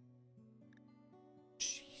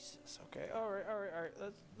 Jesus. Okay. All right. All right. All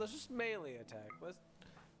right. Let's just melee attack.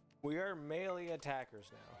 We are melee attackers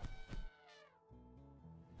now.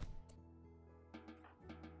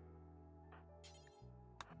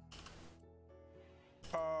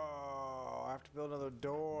 Oh, I have to build another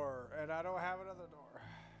door, and I don't have another door.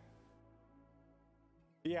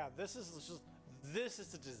 Yeah, this is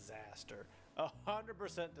a disaster.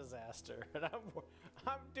 100% disaster, and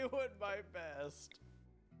I'm doing my best.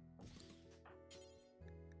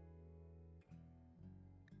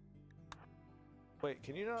 Wait,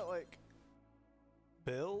 can you not like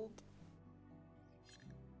build?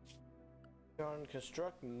 On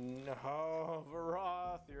construct? No,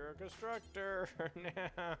 Varoth, you're a constructor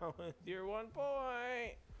now with your 1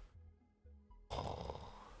 point.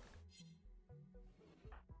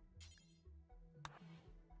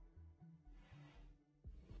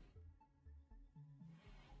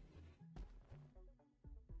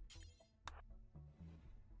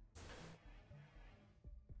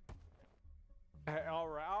 All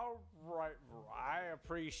right, I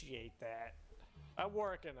appreciate that. I'm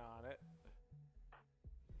working on it.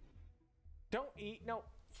 Don't eat, no,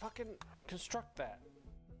 fucking construct that.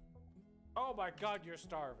 Oh my god, you're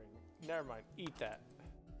starving. Never mind, eat that.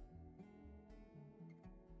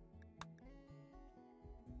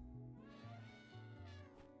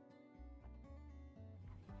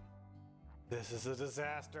 This is a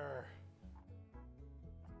disaster.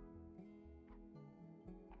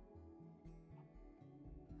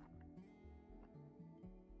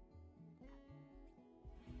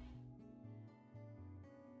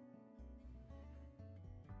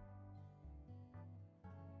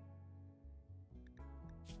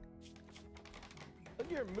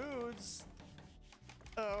 Your moods.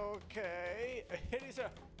 Okay.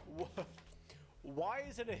 Why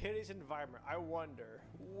is it a hideous environment? I wonder.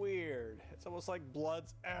 Weird. It's almost like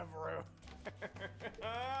blood's everywhere.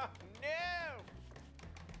 No!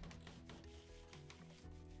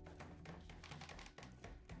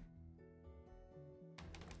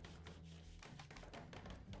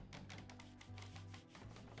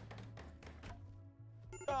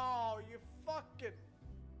 Oh, you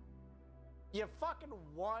fucking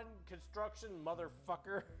won construction,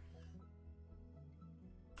 motherfucker.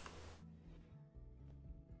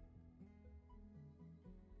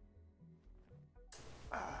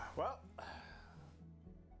 Well,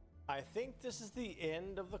 I think this is the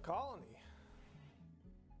end of the colony.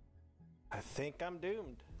 I think I'm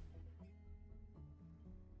doomed.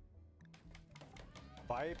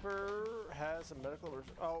 Viper has a medical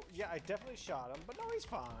emergency. Oh, yeah, I definitely shot him, but no, he's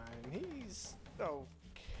fine. He's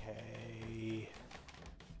okay.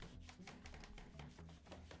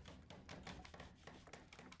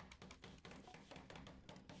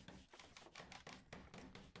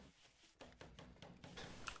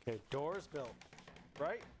 Okay, doors built,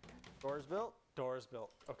 right? Doors built, doors built.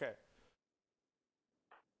 Okay.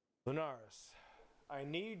 Lunaris, I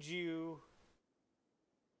need you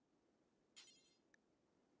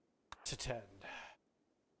to tend.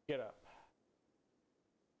 Get up.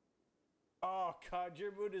 Oh god,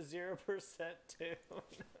 your mood is 0% too.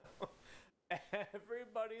 No.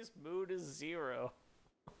 Everybody's mood is 0.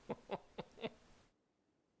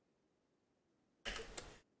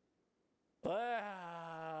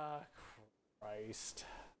 Ah, Christ.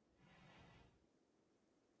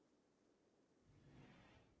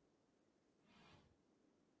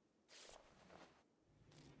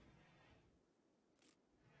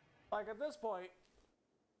 Like at this point,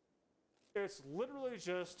 it's literally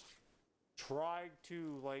just trying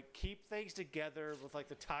to like keep things together with like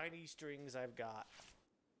the tiny strings I've got.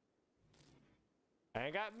 I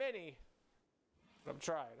ain't got many, but I'm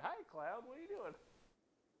trying. Hi, Cloud. What are you doing?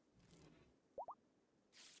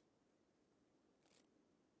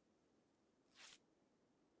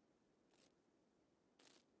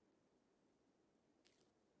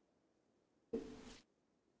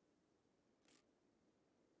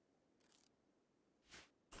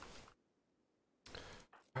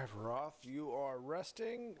 All right, Roth, you are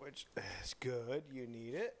resting, which is good. You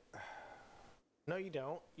need it. No, you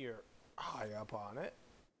don't. You're high up on it.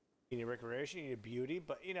 You need recreation, you need beauty,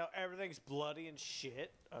 but you know, everything's bloody and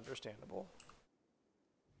shit. Understandable.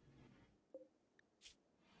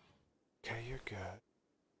 Okay, you're good.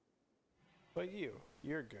 But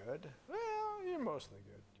you're good. Well, you're mostly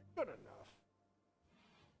good. You're good enough.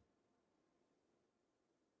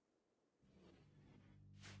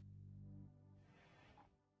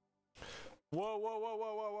 Whoa, whoa, whoa,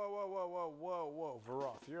 whoa, whoa, whoa, whoa, whoa, whoa, whoa, whoa,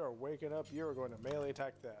 Varoth, you are waking up. You are going to melee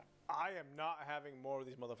attack that. I am not having more of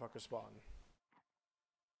these motherfuckers spawn.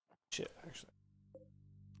 Shit, actually.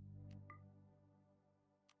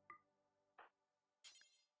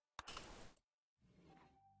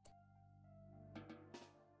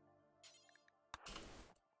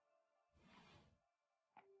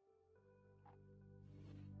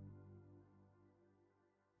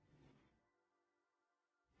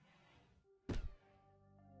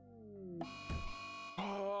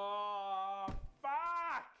 Oh,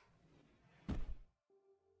 fuck!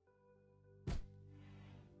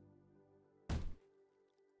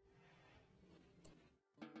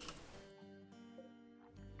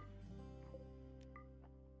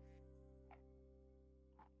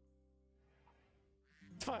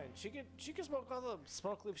 It's fine. She can smoke all the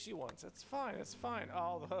smoke leaves she wants. It's fine. It's fine.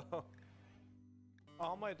 Although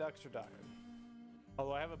all my ducks are dying.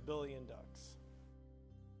 Although I have 1 billion ducks.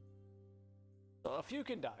 So a few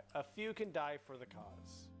can die. A few can die for the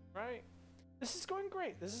cause, right? This is going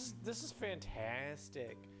great. This is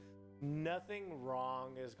fantastic. Nothing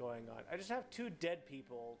wrong is going on. I just have 2 dead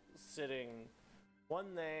people sitting.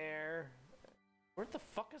 One there. Where the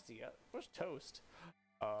fuck is he at? Where's Toast?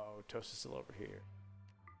 Oh, Toast is still over here.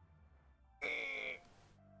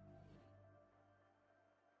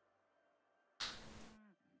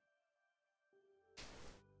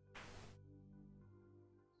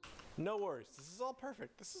 No worries. This is all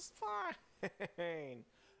perfect. This is fine.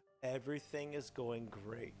 Everything is going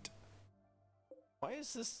great. Why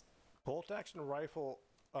is this bolt action rifle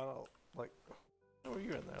like, how are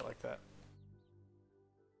you in there like that?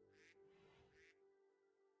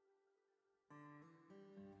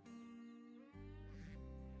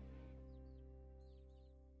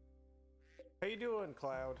 How you doing,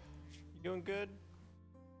 Cloud? You doing good?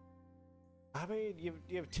 I mean,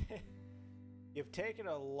 you've taken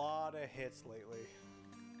a lot of hits lately.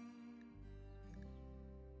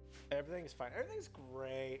 Everything's fine. Everything's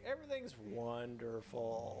great. Everything's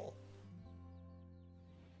wonderful.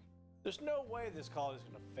 There's no way this call is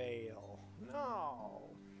gonna fail.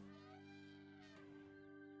 No.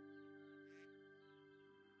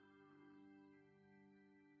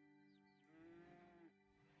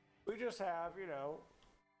 We just have, you know,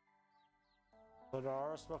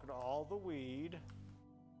 Lenara smoking all the weed,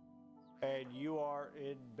 and you are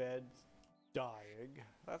in bed dying.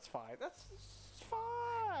 That's fine. That's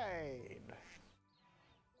fine.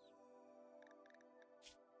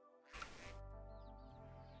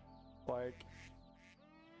 Like,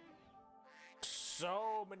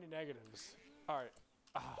 so many negatives. All right.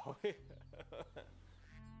 Oh.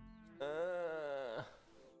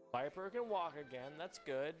 Viper can walk again. That's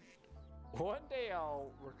good. One day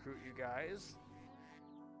I'll recruit you guys.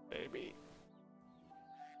 Maybe.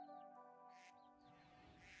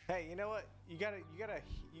 Hey, you know what? You gotta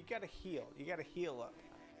heal. You gotta heal up.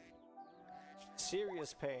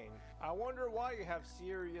 Serious pain. I wonder why you have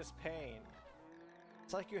serious pain.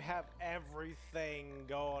 It's like you have everything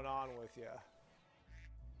going on with you.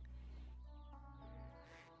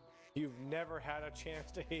 You've never had a chance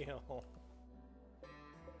to heal.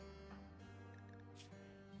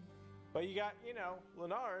 But you got, you know,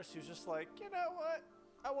 Lenaris, who's just like, you know what?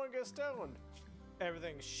 I want to get stoned.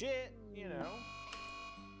 Everything's shit, you know.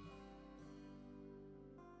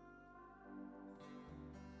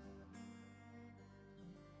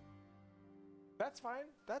 That's fine.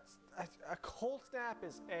 That's a cold snap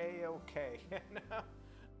is a-okay.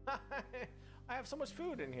 I have so much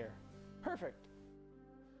food in here. Perfect.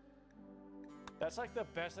 That's like the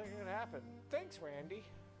best thing that could happen. Thanks, Randy.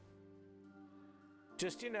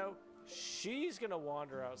 Just, you know, she's gonna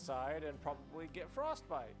wander outside and probably get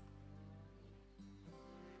frostbite.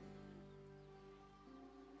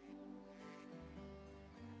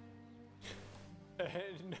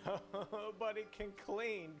 And nobody can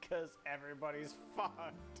clean because everybody's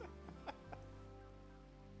fucked.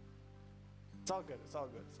 It's all good, it's all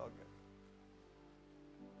good, it's all good.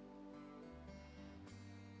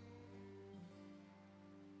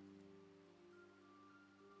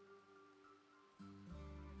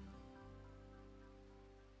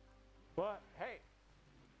 But hey,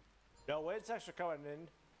 no insects are coming in.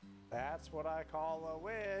 That's what I call a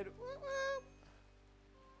win. Woo woo.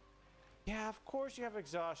 Yeah, of course you have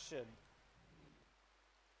exhaustion.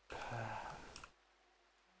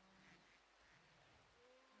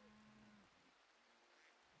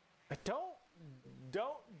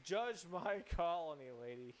 Don't judge my colony,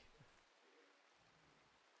 lady.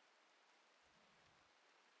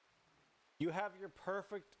 You have your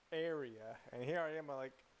perfect area, and here I am,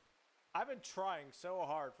 like, I've been trying so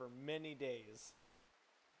hard for many days.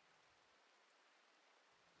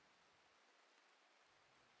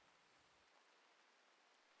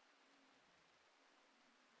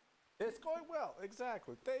 It's going well,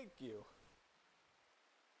 exactly. Thank you.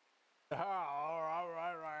 Oh, all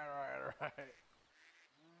right.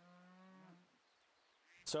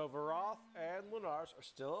 So Varoth and Lunars are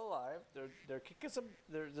still alive. They're kicking some.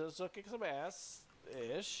 They're still kicking some ass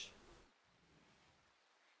ish.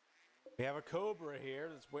 We have a cobra here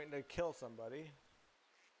that's waiting to kill somebody.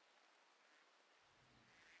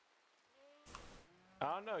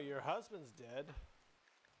 I don't know. Your husband's dead.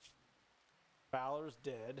 Fowler's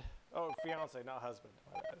dead. Oh, fiance, not husband.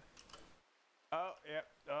 My bad. Oh, yep.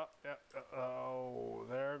 Oh, yep. Oh,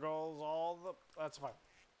 there goes all the. That's fine.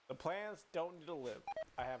 The plants don't need to live.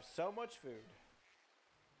 I have so much food.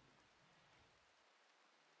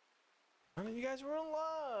 I mean, you guys were in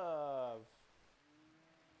love.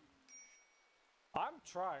 I'm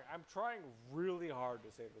trying. I'm trying really hard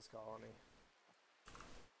to save this colony.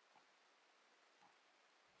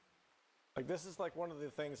 Like, this is like one of the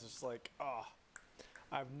things that's like, oh,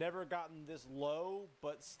 I've never gotten this low,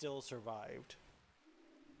 but still survived.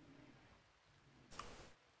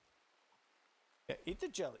 Yeah, eat the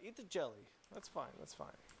jelly. Eat the jelly. That's fine. That's fine.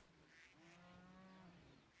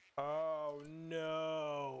 Oh,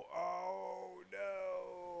 no. Oh,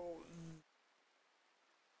 no.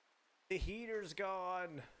 The heater's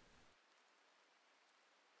gone.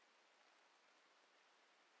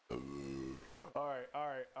 Alright.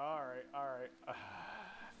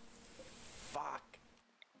 Fuck.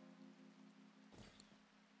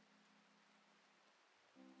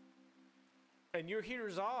 And your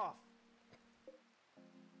heater's off.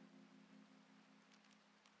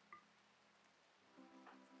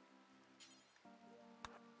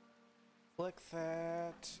 Click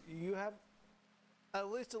that. You have at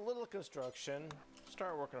least a little construction.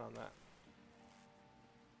 Start working on that.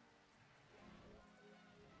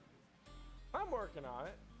 I'm working on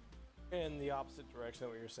it in the opposite direction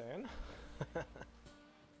of what you're saying.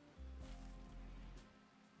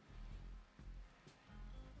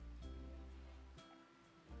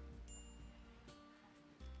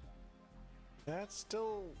 That's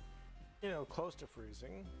still, you know, close to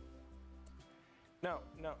freezing. No.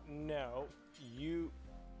 You...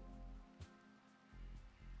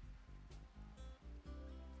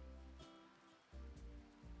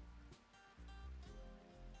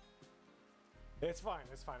 It's fine.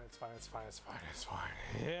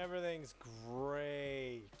 Everything's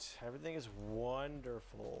great. Everything is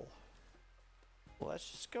wonderful. Let's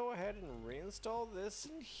just go ahead and reinstall this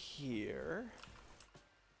in here.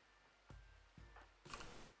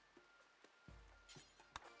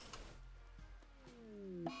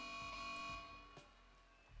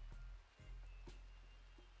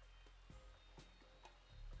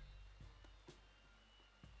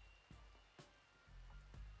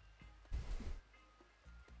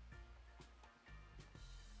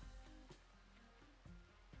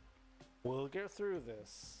 We'll get through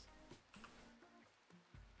this.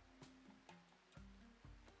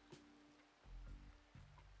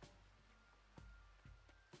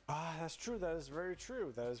 Ah, that's true. That is very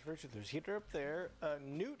true. That is very true. There's a heater up there.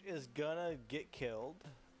 Newt is gonna get killed.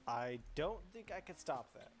 I don't think I can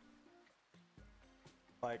stop that.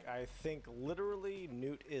 Like, I think literally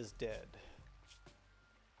Newt is dead.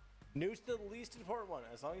 Newt's the least important one,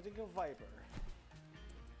 as long as you can Viper.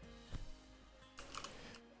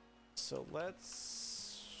 So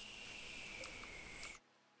let's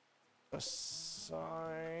assign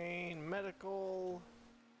medical.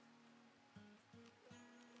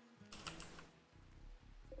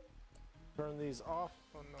 Turn these off.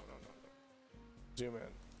 Oh, no. Zoom in.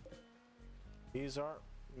 These aren't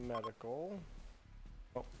medical.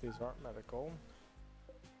 Oh, these aren't medical.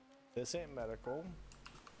 This ain't medical.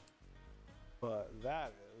 But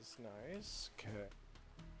that is nice. Okay.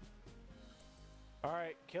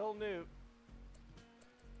 Alright, kill Newt.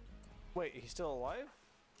 Wait, he's still alive?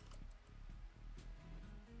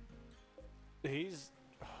 He's...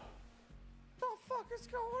 What the fuck is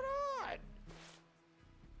going on?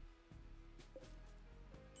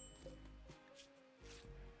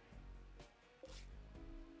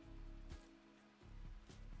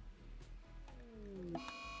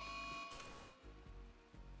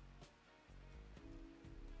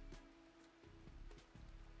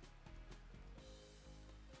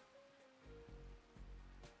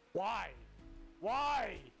 Why?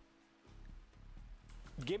 Why?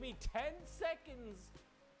 Give me 10 seconds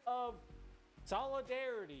of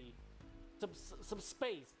solidarity. Some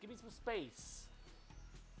space. Give me some space.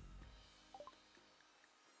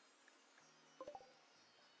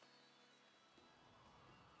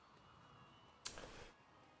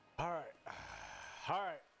 All right. All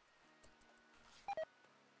right.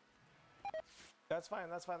 That's fine.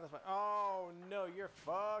 That's fine. That's fine. Oh, no. You're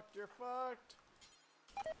fucked. You're fucked.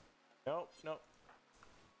 Nope. Nope.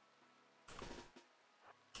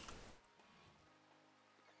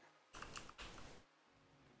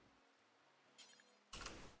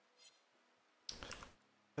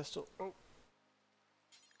 Pistol. Oh.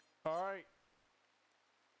 All right.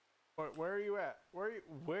 Where are you at?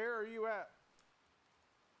 Where are you at?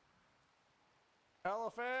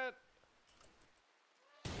 Elephant.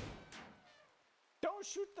 Don't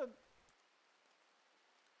shoot the...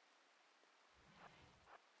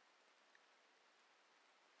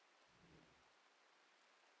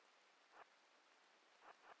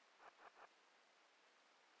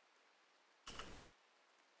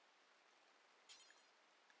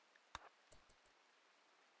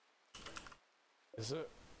 Is it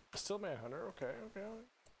still Manhunter? Okay, okay.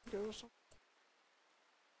 Go with some...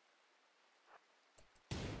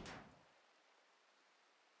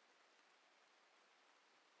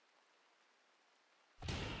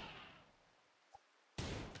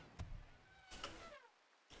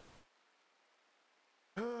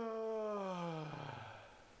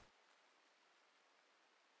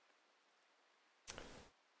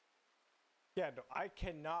 Yeah, no, I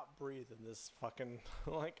cannot breathe in this fucking...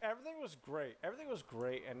 Like, everything was great. Everything was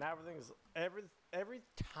great, and now everything is... Every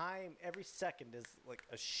time, every second is like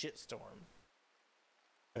a shitstorm.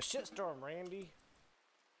 A shitstorm, Randy.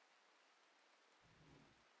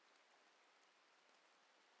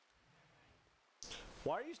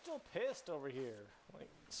 Why are you still pissed over here? Like,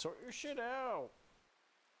 sort your shit out.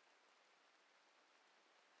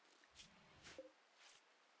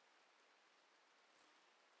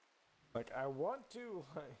 Like, I want to,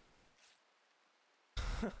 like...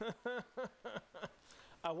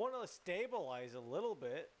 I want to stabilize a little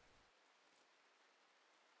bit.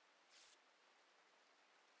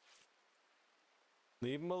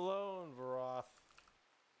 Leave him alone, Varoth.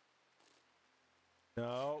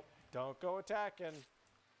 No, don't go attacking.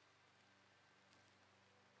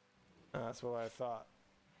 That's what I thought.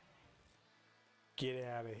 Get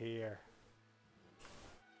out of here.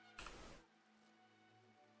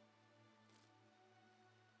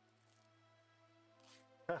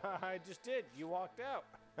 I just did. You walked out.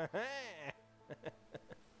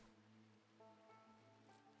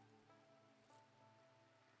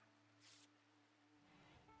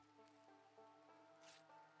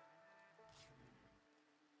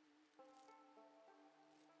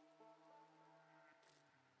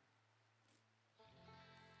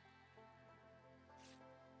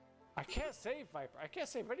 I can't save Viper. I can't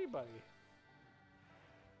save anybody.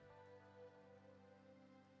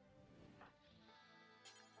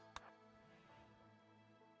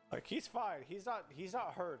 Like, he's fine. He's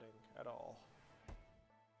not hurting at all.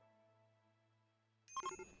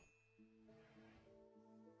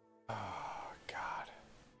 Oh God.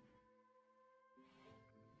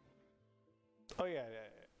 Oh yeah, yeah.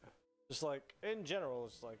 Just like in general,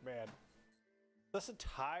 it's like, man, this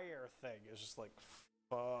entire thing is just like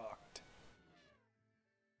fucked.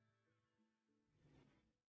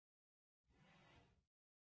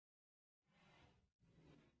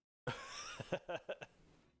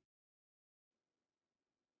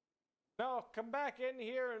 No, come back in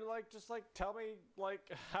here and like just like tell me like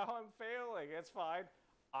how I'm failing. It's fine.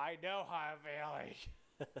 I know how I'm failing.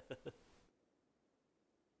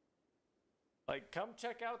 Like, come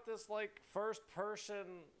check out this like first person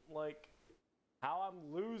like how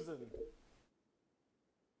I'm losing.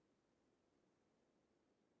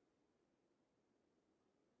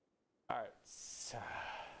 All right.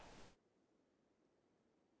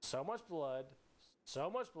 So much blood. So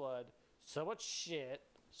much blood. So much shit.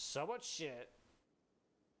 So much shit.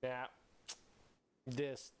 Yeah.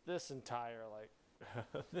 This entire, like,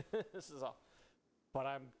 this is all. But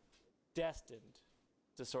I'm destined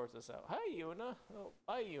to sort this out. Hi, Yuna. Oh,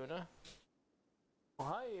 hi, Yuna. Oh,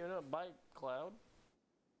 hi, Yuna. Bye, Cloud.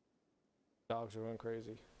 Dogs are going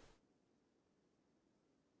crazy.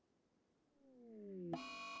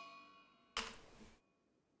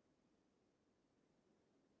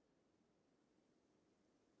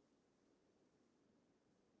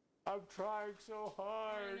 I'm trying so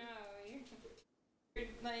hard. I know. You're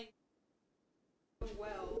like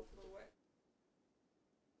well for what?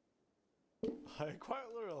 Like, quite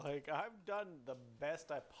literally, like, I've done the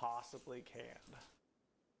best I possibly can.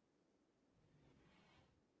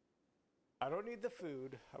 I don't need the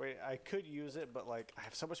food. I mean, I could use it, but like, I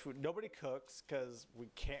have so much food. Nobody cooks because we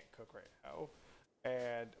can't cook right now.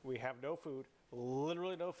 And we have no food,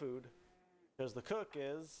 literally no food, because the cook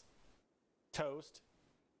is toast.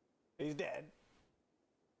 He's dead.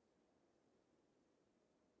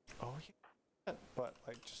 Oh, yeah. But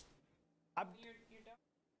like, just, You're done.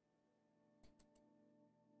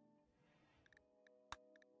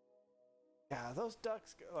 yeah, those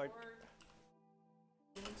ducks, like,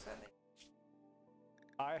 So they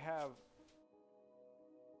I have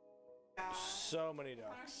so many Why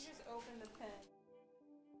don't ducks. you just open the pen?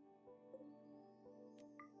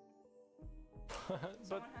 But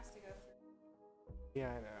Someone has to go through. yeah,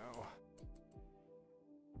 I know.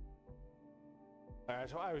 I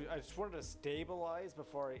just wanted to stabilize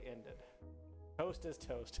before I ended. Toast is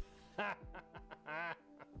toast.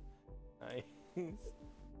 Nice.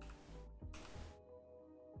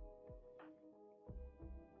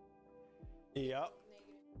 Yep.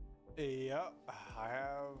 Negative. Yep. I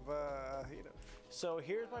have you know. So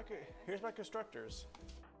here's my constructors.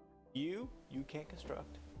 You can't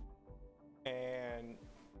construct. And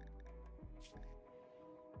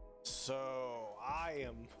so I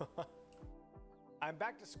am I'm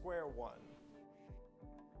back to square one.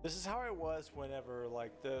 This is how I was whenever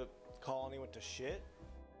like the colony went to shit.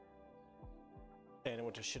 And it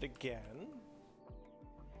went to shit again.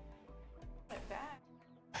 Get it back.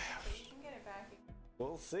 But you can get it back.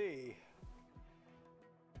 We'll see.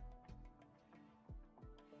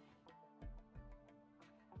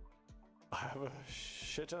 I have a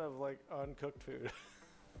shit ton of like uncooked food.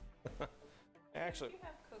 Actually, You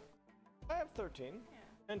have cooked. I have 13 Yeah.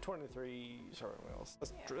 and 23 sorry, what else?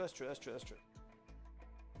 That's Yeah. true, that's true, that's true, that's true.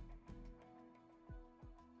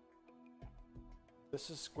 This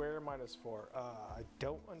is square minus 4. I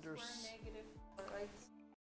don't understand. Square negative 4. Like